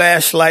no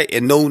flashlight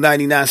and no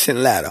 99-cent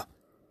ladder.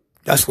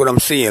 That's what I'm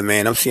seeing,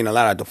 man. I'm seeing a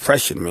lot of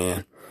depression,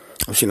 man.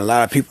 I'm seeing a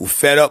lot of people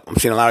fed up. I'm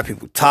seeing a lot of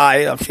people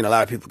tired. I'm seeing a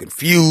lot of people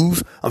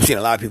confused. I'm seeing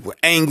a lot of people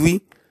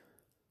angry.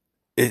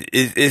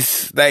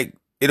 It's like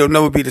it'll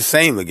never be the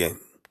same again.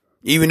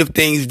 Even if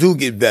things do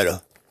get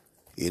better,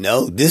 you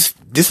know, this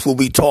will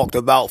be talked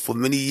about for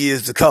many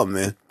years to come,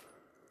 man.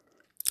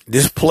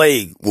 this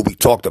plague will be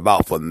talked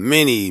about for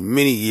many,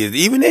 many years.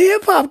 Even the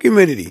hip hop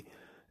community.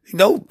 You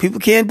know, people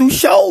can't do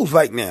shows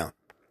right now.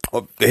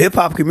 The hip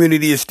hop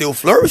community is still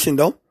flourishing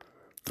though.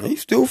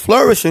 It's still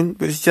flourishing,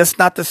 but it's just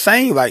not the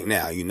same right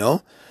now, you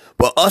know.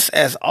 But us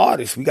as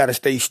artists, we got to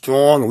stay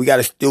strong and we got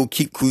to still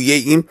keep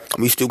creating.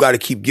 And we still got to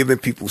keep giving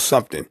people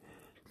something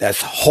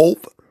that's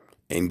hope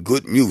and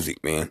good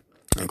music, man,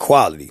 and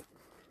quality.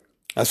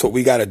 That's what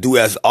we got to do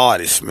as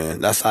artists,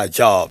 man. That's our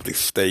job, to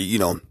stay, you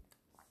know,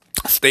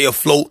 stay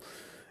afloat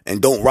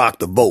and don't rock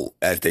the boat,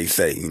 as they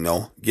say, you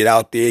know. Get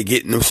out there,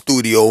 get in the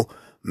studio,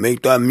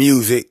 make that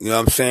music, you know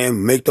what I'm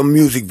saying? Make them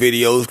music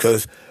videos,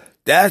 because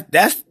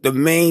that's the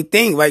main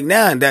thing right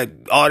now that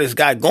artists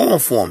got going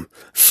for them.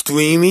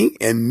 Streaming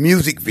and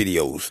music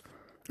videos,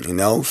 you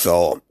know.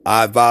 So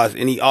I advise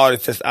any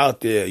artist that's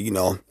out there, you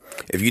know,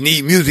 if you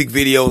need music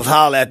videos,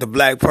 holler at the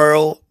Black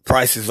Pearl.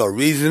 Prices are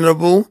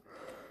reasonable.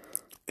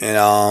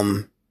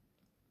 And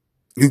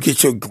you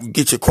get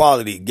your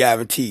quality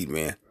guaranteed,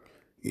 man.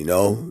 You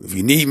know, if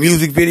you need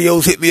music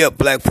videos, hit me up,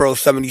 Black Pearl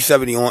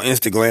 7070 on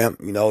Instagram.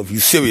 You know, if you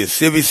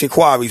serious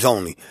inquiries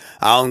only.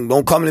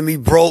 Don't come to me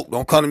broke.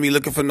 Don't come to me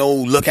looking for no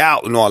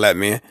lookout and all that,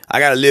 man. I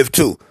gotta live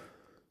too.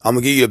 I'm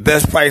gonna give you the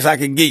best price I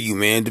can get you,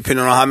 man,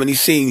 depending on how many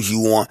scenes you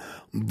want.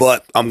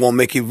 But I'm gonna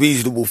make it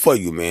reasonable for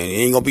you, man. It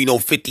ain't gonna be no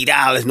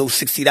 $50, no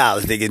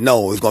 $60, nigga.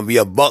 No, it's gonna be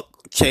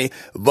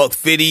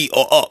 $150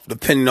 or up,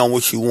 depending on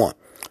what you want.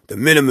 The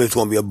minimum is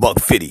gonna be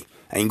 $150.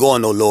 I ain't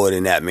going no lower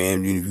than that,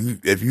 man.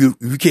 If you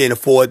can't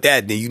afford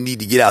that, then you need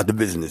to get out the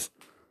business.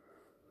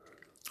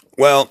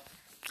 Well,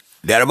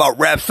 that about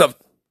wraps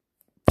up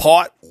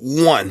part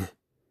 1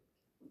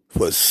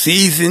 for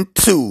season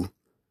 2,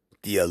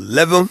 the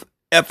 11th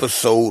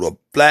episode of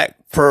Black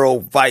Pearl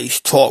Vice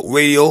Talk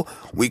Radio.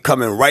 We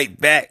coming right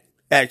back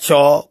at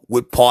y'all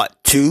with part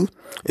 2.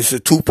 It's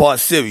a 2-part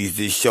series,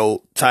 this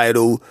show,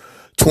 titled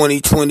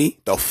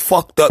 2020, The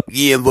Fucked Up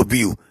Year in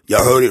Review.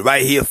 Y'all heard it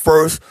right here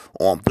first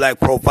on Black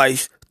Pearl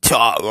Vice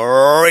Talk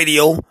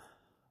Radio.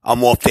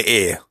 I'm off the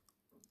air.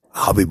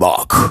 I'll be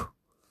back.